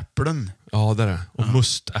äppelmosäpplen. Ja, det är det. Och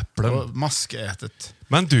mustäpplen. Och maskätet.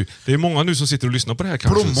 Men du, det är många nu som sitter och lyssnar på det här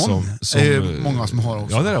kanske. Plommon är många som har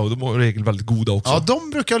också. Ja, det är det. Och de är i regel väldigt goda också. Ja, de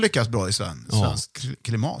brukar lyckas bra i svensk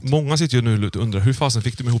klimat. Många sitter ju nu och undrar, hur fasen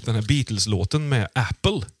fick de ihop den här Beatles-låten med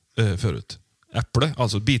Apple förut? Äpple,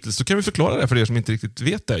 alltså Beatles. Så kan vi förklara det för er som inte riktigt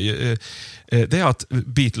vet det. Det är att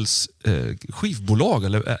Beatles skivbolag,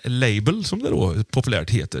 eller label som det då populärt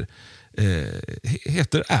heter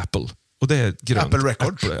Apple. Och det är ett grönt Apple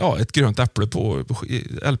Records. äpple. Ja, ett grönt äpple på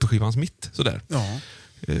LP-skivans mitt. Sådär. Ja.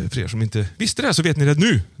 För er som inte visste det så vet ni det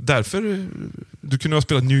nu. Därför, du kunde ha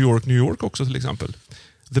spelat New York också till exempel.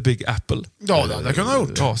 The Big Apple. Ja, det kunde ha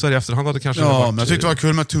gjort. Ja, så här i efterhand hade det kanske varit... men jag tyckte det var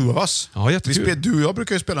kul med Two of Us. Ja, jättekul. Du och jag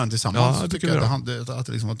brukar ju spela den tillsammans. Ja, så tycker jag att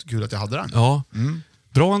det liksom var kul att jag hade den. Ja,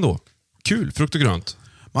 bra ändå. Kul, frukt och grönt.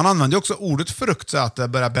 Man använder ju också ordet frukt så att det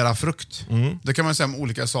börjar bära frukt. Det kan man säga om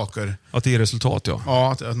olika saker. Att det ger resultat, ja.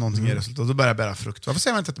 Ja, att någonting ger resultat. Då börjar bära frukt. Varför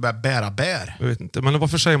säger man inte att det börjar bära bär? Jag vet inte, men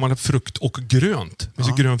varför säger man frukt och grönt? Det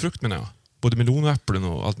finns ju grön frukt menar jag. Både melon och äpplen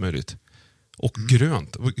och allt möjligt. Och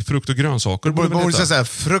grönt. Frukt och grönsaker. Borde säga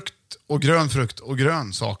frukt och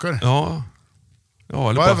grönsaker. Ja.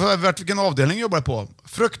 Vilken avdelning jobbar jag på?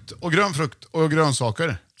 Frukt och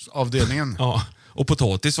grönsaker. Avdelningen. Ja. Och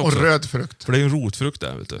potatis också. Och röd frukt. För det är ju en rotfrukt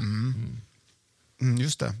där, vet du.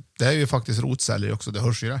 Just det. Det är ju faktiskt rotceller också, det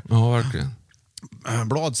hörs ju det. Ja, verkligen.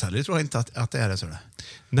 Bladceller tror jag inte att det är det. Så det.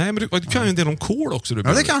 Nej, men du kan ju en del om kål också.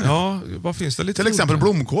 Ja, det kan jag. Ja, vad finns det lite? Till exempel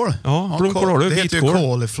blomkål. Ja, blomkål har du. Det heter ju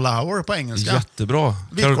cauliflower på engelska. Jättebra.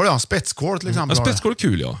 Vitkål, ja. Spetskål till exempel. Ja, spetskål är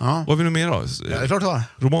kul, ja. Vad vill du mer då? Ja, det är klart det var.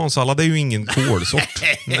 Romansallad är ju ingen kålsort.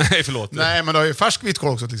 Nej, förlåt. Nej, men det har ju färsk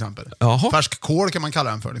vitkål också till exempel. Jaha. Färsk kål kan man kalla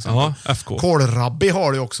den för. Liksom. Ja, FK. Kålrabbi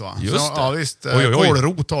har du också. Va? Just det. Ja, visst. Oj.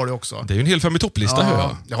 Kålrot har du också. Det är ju en hel 5 i topplista, hör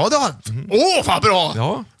jag. Ja, det har. Åh, vad bra!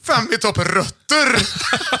 Ja. 5 i topp rötter!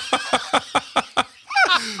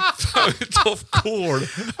 Kål.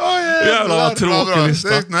 Jävlar vad tråkig lista.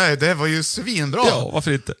 Nej, det var ju svinbra. Ja,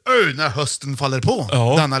 varför inte? När hösten faller på.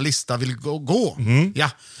 Ja. Denna lista vill gå.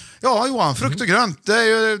 Ja, Johan, frukt och grönt. Det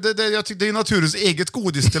är ju naturens eget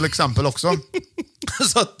godis till exempel också.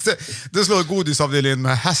 Så att det slår godisavdelningen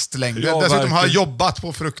med hästlängder. Ja, dessutom har jag verkligen. jobbat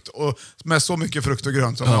på frukt och med så mycket frukt och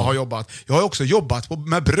grönt som jag har jobbat. Jag har också jobbat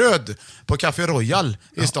med bröd på Café Royal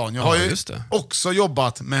i stan. Jag har ju också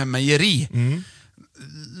jobbat med mejeri.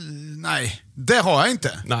 Nej, det har jag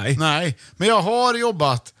inte. Nej. Men jag har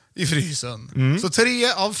jobbat i frysen. Så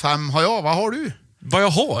 3 av 5 har jag. Vad har du? Vad jag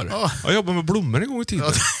har? Ja. Jag jobbar med blommor en gång i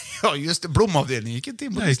tiden. Ja, just det. Blomavdelningen gick inte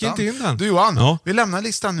in på listan. Gick inte in den. Du Johan, vi lämnar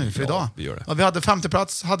listan nu för idag. Vi gör det. Ja, vi hade 5:e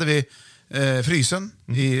plats, hade vi frysen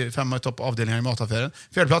i 5 toppavdelningar i mataffären.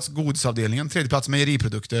 4:e plats godisavdelningen, 3:e plats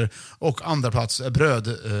mejeriprodukter och 2:a plats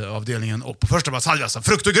brödavdelningen. Och på 1:a plats hade vi alltså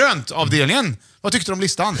frukt och grönt avdelningen. Vad tyckte du om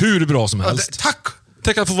listan? Hur bra som helst. Tack!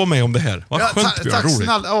 Tänk att få vara med om det här. Vad skönt, Björn. Roligt.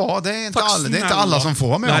 Ja, det är inte alla som får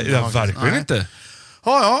vara med om det. Nej, verkligen inte.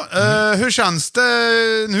 Hur känns det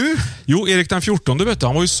nu? Jo, Erik den 14, vet du,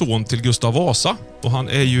 han var ju son till Gustav Vasa och han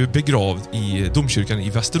är ju begravd i domkyrkan i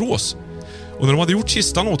Västerås. Och när de hade gjort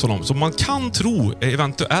kistan åt honom, som man kan tro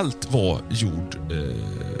eventuellt var gjord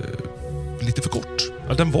lite för kort.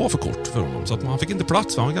 Ja, den var för kort för honom, så att han fick inte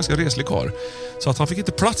plats, för han var en ganska reslig karl. Så att han fick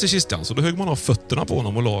inte plats i kistan, så då högg man av fötterna på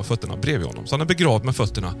honom och la fötterna bredvid honom. Så han är begravd med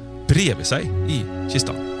fötterna bredvid sig i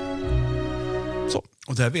kistan. Så.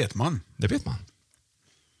 Och det vet man. Det vet man.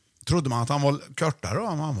 Trodde man att han var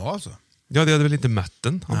kortare än han var alltså? Ja, det hade väl inte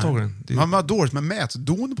mätten antagligen. Man var dåligt med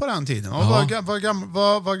mätdon på den tiden.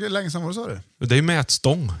 Vad länge sedan var det, sa du? Det är ju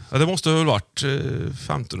mätstång. Ja, det måste ha varit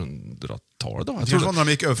 1500-talet då. Jag tror att de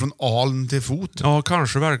gick över från aln till fot. Ja,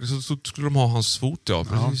 kanske verkligen. Så skulle de ha hans fot, ja.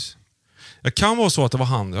 Precis. Det kan vara så att det var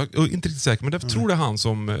han. Jag är inte riktigt säker, men jag tror det är han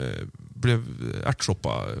som blev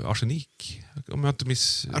ärtsoppa arsenik. Om jag inte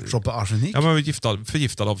ärtsoppa arsenik? Ja, men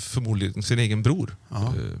förgiftad av förmodligen sin egen bror.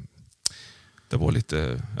 Det var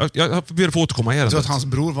lite... Jag ber att få återkomma i ärendet. Jag tror att hans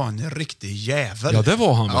bror var en riktig jävel. Ja, det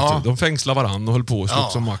var han. Ja. De fängslade varann och höll på och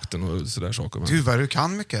slogs om makten och sådär saker. Gud, vad du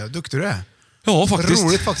kan mycket. Duktig du är. Ja, faktiskt.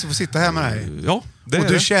 Roligt faktiskt att få sitta här med dig. Ja, det och är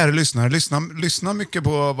du, det. kära lyssnare, lyssna mycket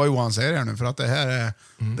på vad Johan säger här nu. För att det här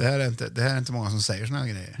är inte många som säger såna här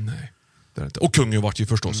grejer. Nej, det är inte. Och kungen vart ju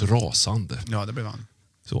förstås rasande. Ja, det blev han.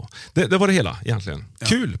 Så. Det var det hela egentligen. Ja.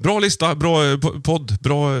 Kul, bra lista, bra podd,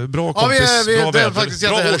 bra kompis, bra väder, faktiskt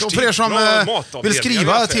bra årstid, och för er som vill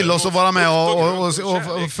skriva till oss och vara med och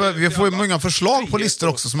vi får ju många förslag på listor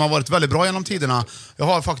också som har varit väldigt bra genom tiderna. Jag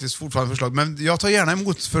har faktiskt fortfarande förslag, men jag tar gärna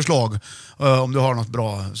emot förslag om du har något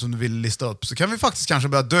bra som du vill lista upp. Så kan vi faktiskt kanske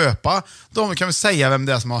börja döpa dem, kan vi säga vem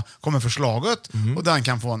det är som har kommit förslaget och den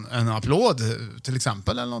kan få en applåd till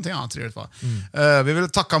exempel eller någonting annat trevligt, va? Vi vill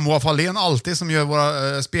tacka Moa Fahlén alltid som gör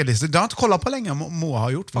våra spellistor. Det har jag inte kollat på länge Moa har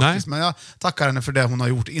gjort faktiskt. Nej. Men jag tackar henne för det hon har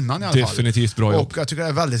gjort innan i alla fall. Definitivt bra jobb. Och jag tycker det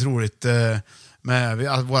är väldigt roligt med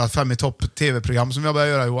våra 5 i topp tv-program som jag börjar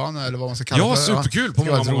göra, Johan, eller vad man ska kalla det. Ja, superkul på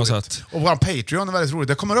många sätt. Och vår Patreon är väldigt roligt.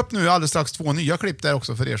 Det kommer upp nu alldeles strax 2 nya klipp där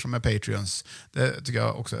också för er som är Patreons. Det tycker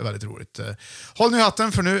jag också är väldigt roligt. Håll nu i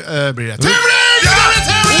hatten för nu blir det tävling!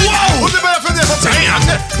 Wow! Och du börjar fundera på tävling!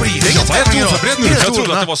 Jag var helt oförberedd nu. Jag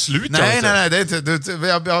trodde att det var slut. Nej, det är inte.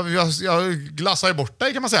 Jag glassar ju bort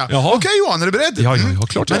dig kan man säga. Okej, Johan, är du beredd? Ja,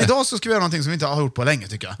 klart. Men idag så ska vi göra någonting som vi inte har gjort på länge,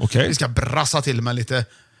 tycker jag. Okay. Vi ska brassa till med lite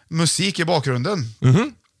musik i bakgrunden.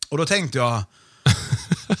 Och då tänkte jag...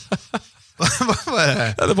 Vad är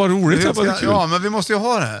det? Ja, det var roligt. Ja, men vi måste ju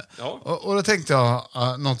ha det. Ja. Och då tänkte jag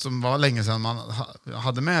något som var länge sedan man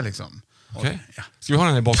hade med liksom. Okay. Ja. Ska vi ha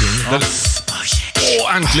den här i bakgrunden? Ja.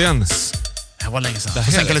 Äntligen! Det var länge sedan. Det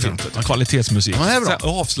här är fint. Kvalitetsmusik. Ja, det är bra.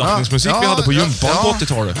 Avslappningsmusik vi hade på gympan på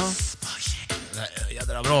 80-talet. Det är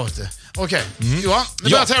jädra bra, vet du. Okej, Johan, nu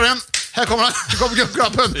börjar tävlingen. Här kommer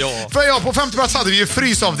gubbklappen. Ja. För jag på 50 plats hade vi ju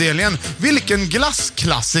frysavdelningen. Vilken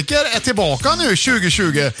glassklassiker är tillbaka nu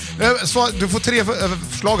 2020? Så du får 3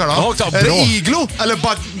 förslag här då. Ja, är det Iglo, eller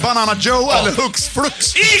Banana Joe, eller Hux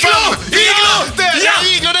Flux? Iglo! Det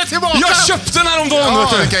är Iglo, det är tillbaka! Jag köpte den här om dagen,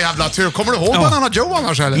 vet du. Vilka jävla tur. Kommer du ihåg Banana Joe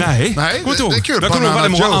annars, eller? Nej, det är kul. Jag kommer ihåg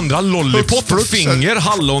väldigt många andra. Lollipop, Hux Flux. Finger,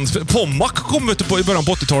 Hallon, Pommac kom ut på i början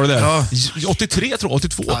på 80-talet där. 83 tror jag,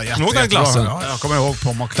 82. Ja, Kommer du ihåg den glassen? Ja, jag kommer ihåg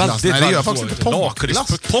Pommac-glass. Väldigt, Nej, det gör jag faktiskt inte.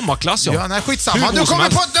 Pommac-glass. Pommac-glass, ja. Ja, nej, skitsamma. Hur Du god som kommer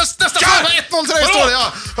på helst. nästa fråga. 1-0 till dig står det,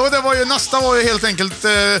 ja. Och det var ju, nästa var ju helt enkelt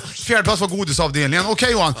fjärde plats var godisavdelningen.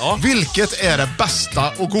 Okej, Johan. Ja. Vilket är det bästa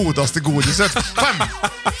och godaste godiset? 5,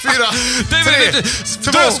 4, 3,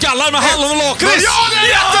 2, dödskallar med hallon och lakrits! Ja, det är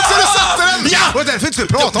rätt! Så du satte den! Ja! Och därför inte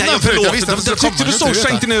prata om den förut. Jag visste att jag tyckte du stod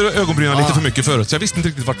sänkte ner ögonbrynen lite för mycket förut, så jag visste inte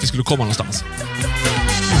riktigt vart vi skulle komma någonstans.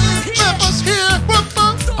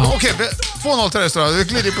 Okej, 2-0 till restaurang. Vi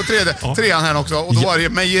glider på trean här också. Och då var det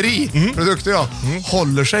mejeriprodukter.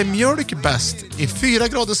 Håller sig mjölk bäst i 4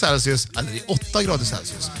 grader Celsius eller i 8 grader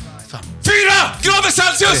Celsius? 4 grader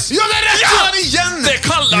Celsius! Ja, det är rätt igen! Det är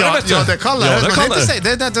kallare, vet du. Ja, det är kallare. Ja, det är kallare.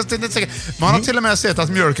 Det är inte säkert. Man har till och med sett att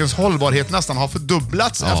mjölkens hållbarhet nästan har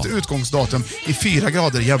fördubblats efter utgångsdatum i 4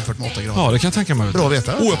 grader jämfört med 8 grader. Ja, det kan jag tänka mig. Bra att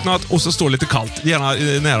veta. Oöppnat och så står det lite kallt. Gärna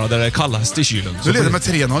nära där det är kallast i kylen. Du leder med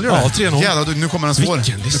 3-0, gör det? Ja, 3-0. Jävlar, nu kommer en svår.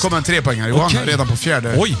 Nu kommer en 3-poängare, Johan. Okej. Redan på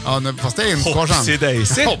fjärde. Oj. Ja, fast det är en kvar sen. Hoppsi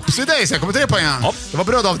daisy. Hoppsi daisy. Här kommer 3-poängaren. Hopp. Det var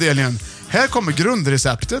brödavdelningen. Här kommer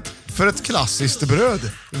grundreceptet för ett klassiskt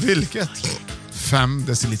bröd. Vilket? 5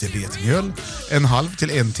 deciliter vetemjöl, 1/2 till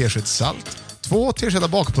 1 tesked salt, 2 teskedar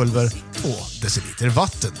bakpulver, 2 deciliter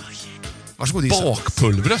vatten. Varsågod gissa.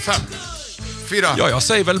 Bakpulvret? 5, 4, Ja, jag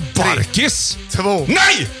säger väl barkis. 2,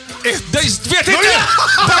 Nej! 1. Det vet inte!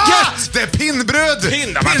 Baguette! Det är pinnbröd!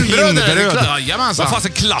 Pinnbröd! Jajamensan. Vad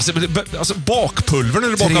fan är klassiskt? Alltså bakpulver när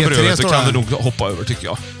du bakar 3-3 brödet, så står kan det. du nog hoppa över, tycker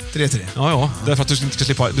jag. 3-3. Ja. Därför att du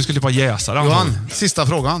ska slippa jäsa den. Johan, sista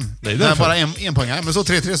frågan. Det är Det är därför. bara en poäng. Men så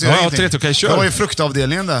 3-3 så Ja, gör ingenting. 3-3, okej, kör. Det var ju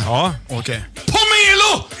fruktavdelningen där. Ja. Okej.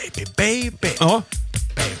 Pomelo! Baby. Ja.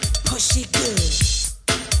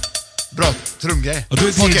 Bra trumgrej. Ja, du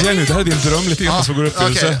är DJ nu, det här är din dröm lite grann som går upp till.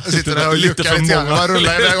 Okej, jag sitter där och juckar lite grann. Jag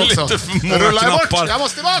rullar iväg också. Lite för många Rullar jag bort? knappar. Jag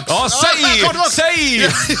måste bort! Ja, säg!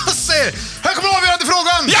 Jag säger! Här kommer den avgörande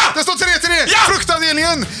frågan! Ja! Det står 3-3. Ja!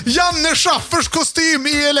 Fruktavdelningen. Janne Schaffers kostym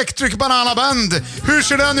i Electric Banana Band. Hur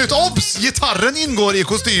ser den ut? Obs! Gitarren ingår i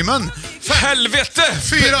kostymen. Helvete!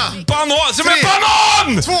 4, Banan! Som 3, en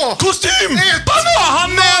banan! 2, Kostym! 1, Banan!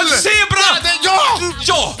 0. Zebra!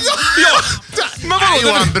 Ja! Men Nej, vadå?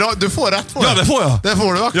 Johan, bra. Du får rätt på det. Ja, det får jag. Det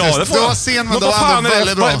får du faktiskt. Ja, det får du jag. var sen, men Men du vad var fan ändå är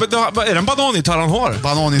väldigt bra. det? Är det en banangitarr han har? Visst är det det?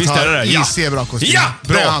 Banangitarr i zebrakostym. Ja,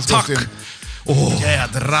 Det är bra. hans Tack. kostym.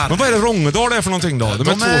 Jädrar. Men vad är det Rångedal är för någonting då? De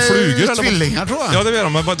är två flugor eller? Tvillingar, tror jag. Ja, det är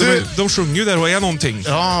de. Men de sjunger ju där och är någonting.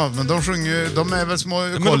 Ja, men de är väl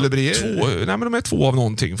små kolibrier. Nej, men de är två av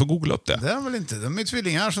någonting. Får googla upp det. Det är de väl inte. De är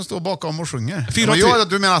tvillingar som står bakom och sjunger. 4-3.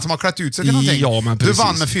 Du menar att de har klätt ut sig till någonting? Ja, men precis. Du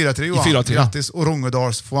vann med 4-3, Johan. 4-3. Grattis. Och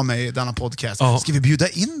Rångedals får vara med i denna podcast. Ja. Ska vi bjuda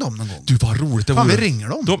in dem någon gång? Du, vad roligt det Fan, vore. vi ringer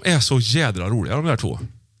dem. De är så jädra roliga, de där två.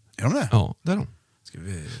 Är de det? Ja, det är de.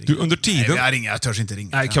 Du, under tiden... Nej, jag törs inte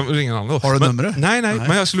ringa. Nej, kan vi ringa en annan då? Har du numret? Nej,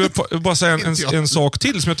 men jag skulle bara säga en sak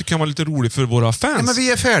till som jag tycker kan vara lite rolig för våra fans. Ja, men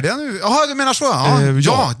vi är färdiga nu. Jaha, du menar så?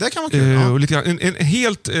 Ja, det kan vara kul. Ja. Och lite grann, en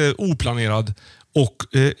helt oplanerad och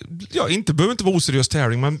behöver inte vara oseriös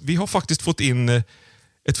tävling, men vi har faktiskt fått in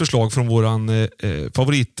ett förslag från våran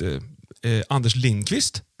favorit Anders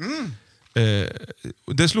Lindqvist.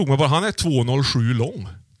 Det slog mig bara, han är 2,07 lång.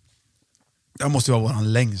 Det måste ju vara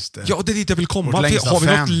våran längsta. Ja, det är dit jag vill komma. Har vi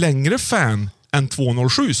fan. något längre fan än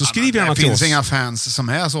 2,07 så skriv gärna till oss. Det finns inga fans som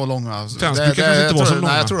är så långa. Fans brukar kanske inte vara så långa.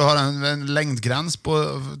 Nej, jag tror du har en längdgräns på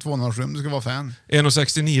 2,07 om du ska vara fan.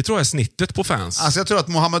 1,69 tror jag är snittet på fans. Alltså jag tror att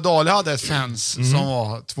Muhammad Ali hade ett fans som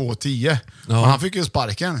var 2,10. Ja. Och han fick ju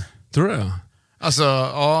sparken. Tror du det? Alltså,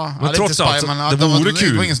 ja. Men trots allt, det vore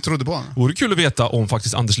kul. Det var ingen som trodde på honom. Det vore kul att veta om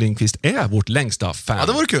faktiskt Anders Lindqvist är vårt längsta fan. Ja,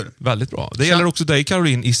 det vore kul. Väldigt bra. Det gäller också dig,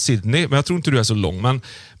 Caroline, i Sydney. Men jag tror inte du är så lång.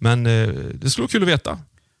 Men det skulle vara kul att veta.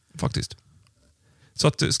 Faktiskt. Så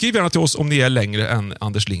att, skriv gärna till oss om ni är längre än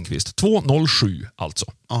Anders Lindqvist. 2,07 alltså.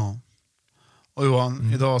 Ja. Och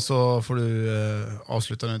Johan, idag så får du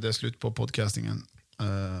avsluta nu. Det är slut på podcastingen.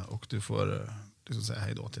 Och du får liksom säga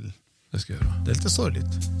hej då till... Det ska jag göra. Det är lite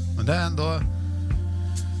sorgligt. Men det är ändå...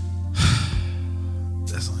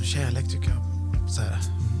 Det är sån kärlek tycker jag. Så här,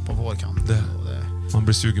 på vårkanten. Man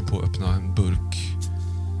blir sugen på att öppna en burk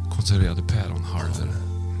konserverade päronhalvor,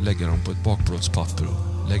 lägga dem på ett bakplåtspapper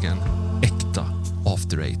och lägga en äkta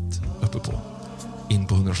after eight uppe på. In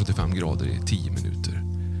på 175 grader i 10 minuter.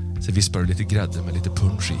 Så vispar du lite grädde med lite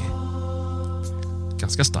punch i.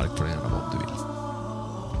 ganska starkt på den gärna om du vill.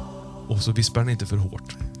 Och så vispar den inte för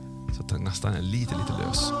hårt. Så att den nästan är lite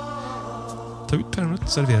lös. Ta ut päronet,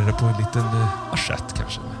 servera det på en liten assiett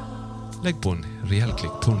kanske. Lägg på en rejäl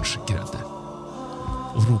klick punschgrädde.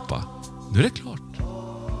 Och ropa, nu är det klart.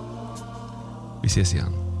 Vi ses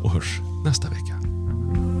igen och hörs nästa vecka.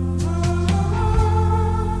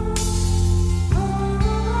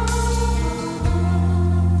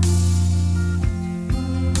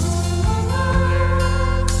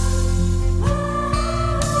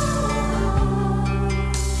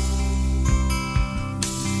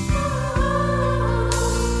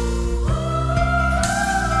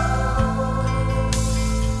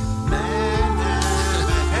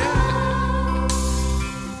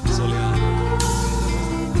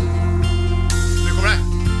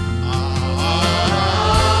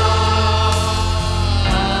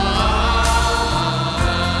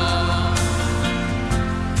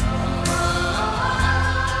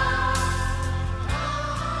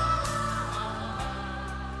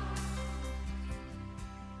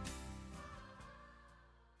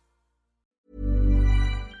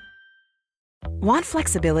 Want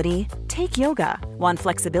flexibility? Take yoga. Want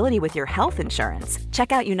flexibility with your health insurance?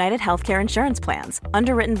 Check out United Healthcare Insurance Plans.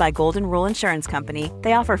 Underwritten by Golden Rule Insurance Company,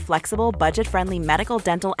 they offer flexible, budget-friendly medical,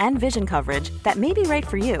 dental, and vision coverage that may be right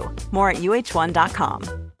for you. More at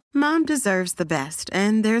uh1.com. Mom deserves the best,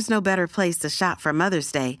 and there's no better place to shop for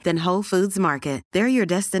Mother's Day than Whole Foods Market. They're your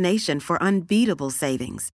destination for unbeatable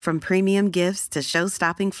savings, from premium gifts to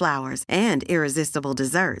show-stopping flowers and irresistible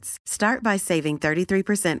desserts. Start by saving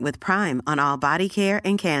 33% with Prime on all body care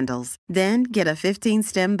and candles. Then get a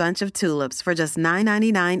 15-stem bunch of tulips for just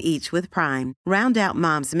 $9.99 each with Prime. Round out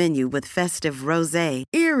Mom's menu with festive rosé,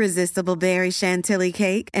 irresistible berry chantilly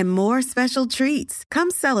cake, and more special treats.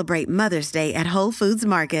 Come celebrate Mother's Day at Whole Foods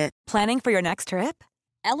Market. Planning for your next trip?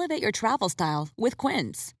 Elevate your travel style with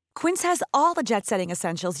Quince. Quince has all the jet-setting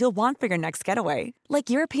essentials you'll want for your next getaway, like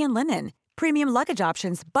European linen, premium luggage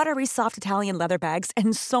options, buttery soft Italian leather bags,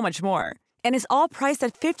 and so much more. And is all priced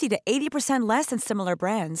at 50 to 80% less than similar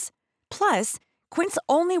brands. Plus, Quince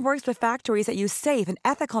only works with factories that use safe and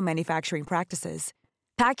ethical manufacturing practices.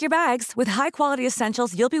 Pack your bags with high-quality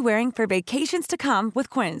essentials you'll be wearing for vacations to come with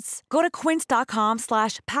Quince. Go to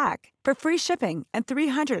quince.com/pack for free shipping and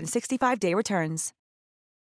 365-day returns.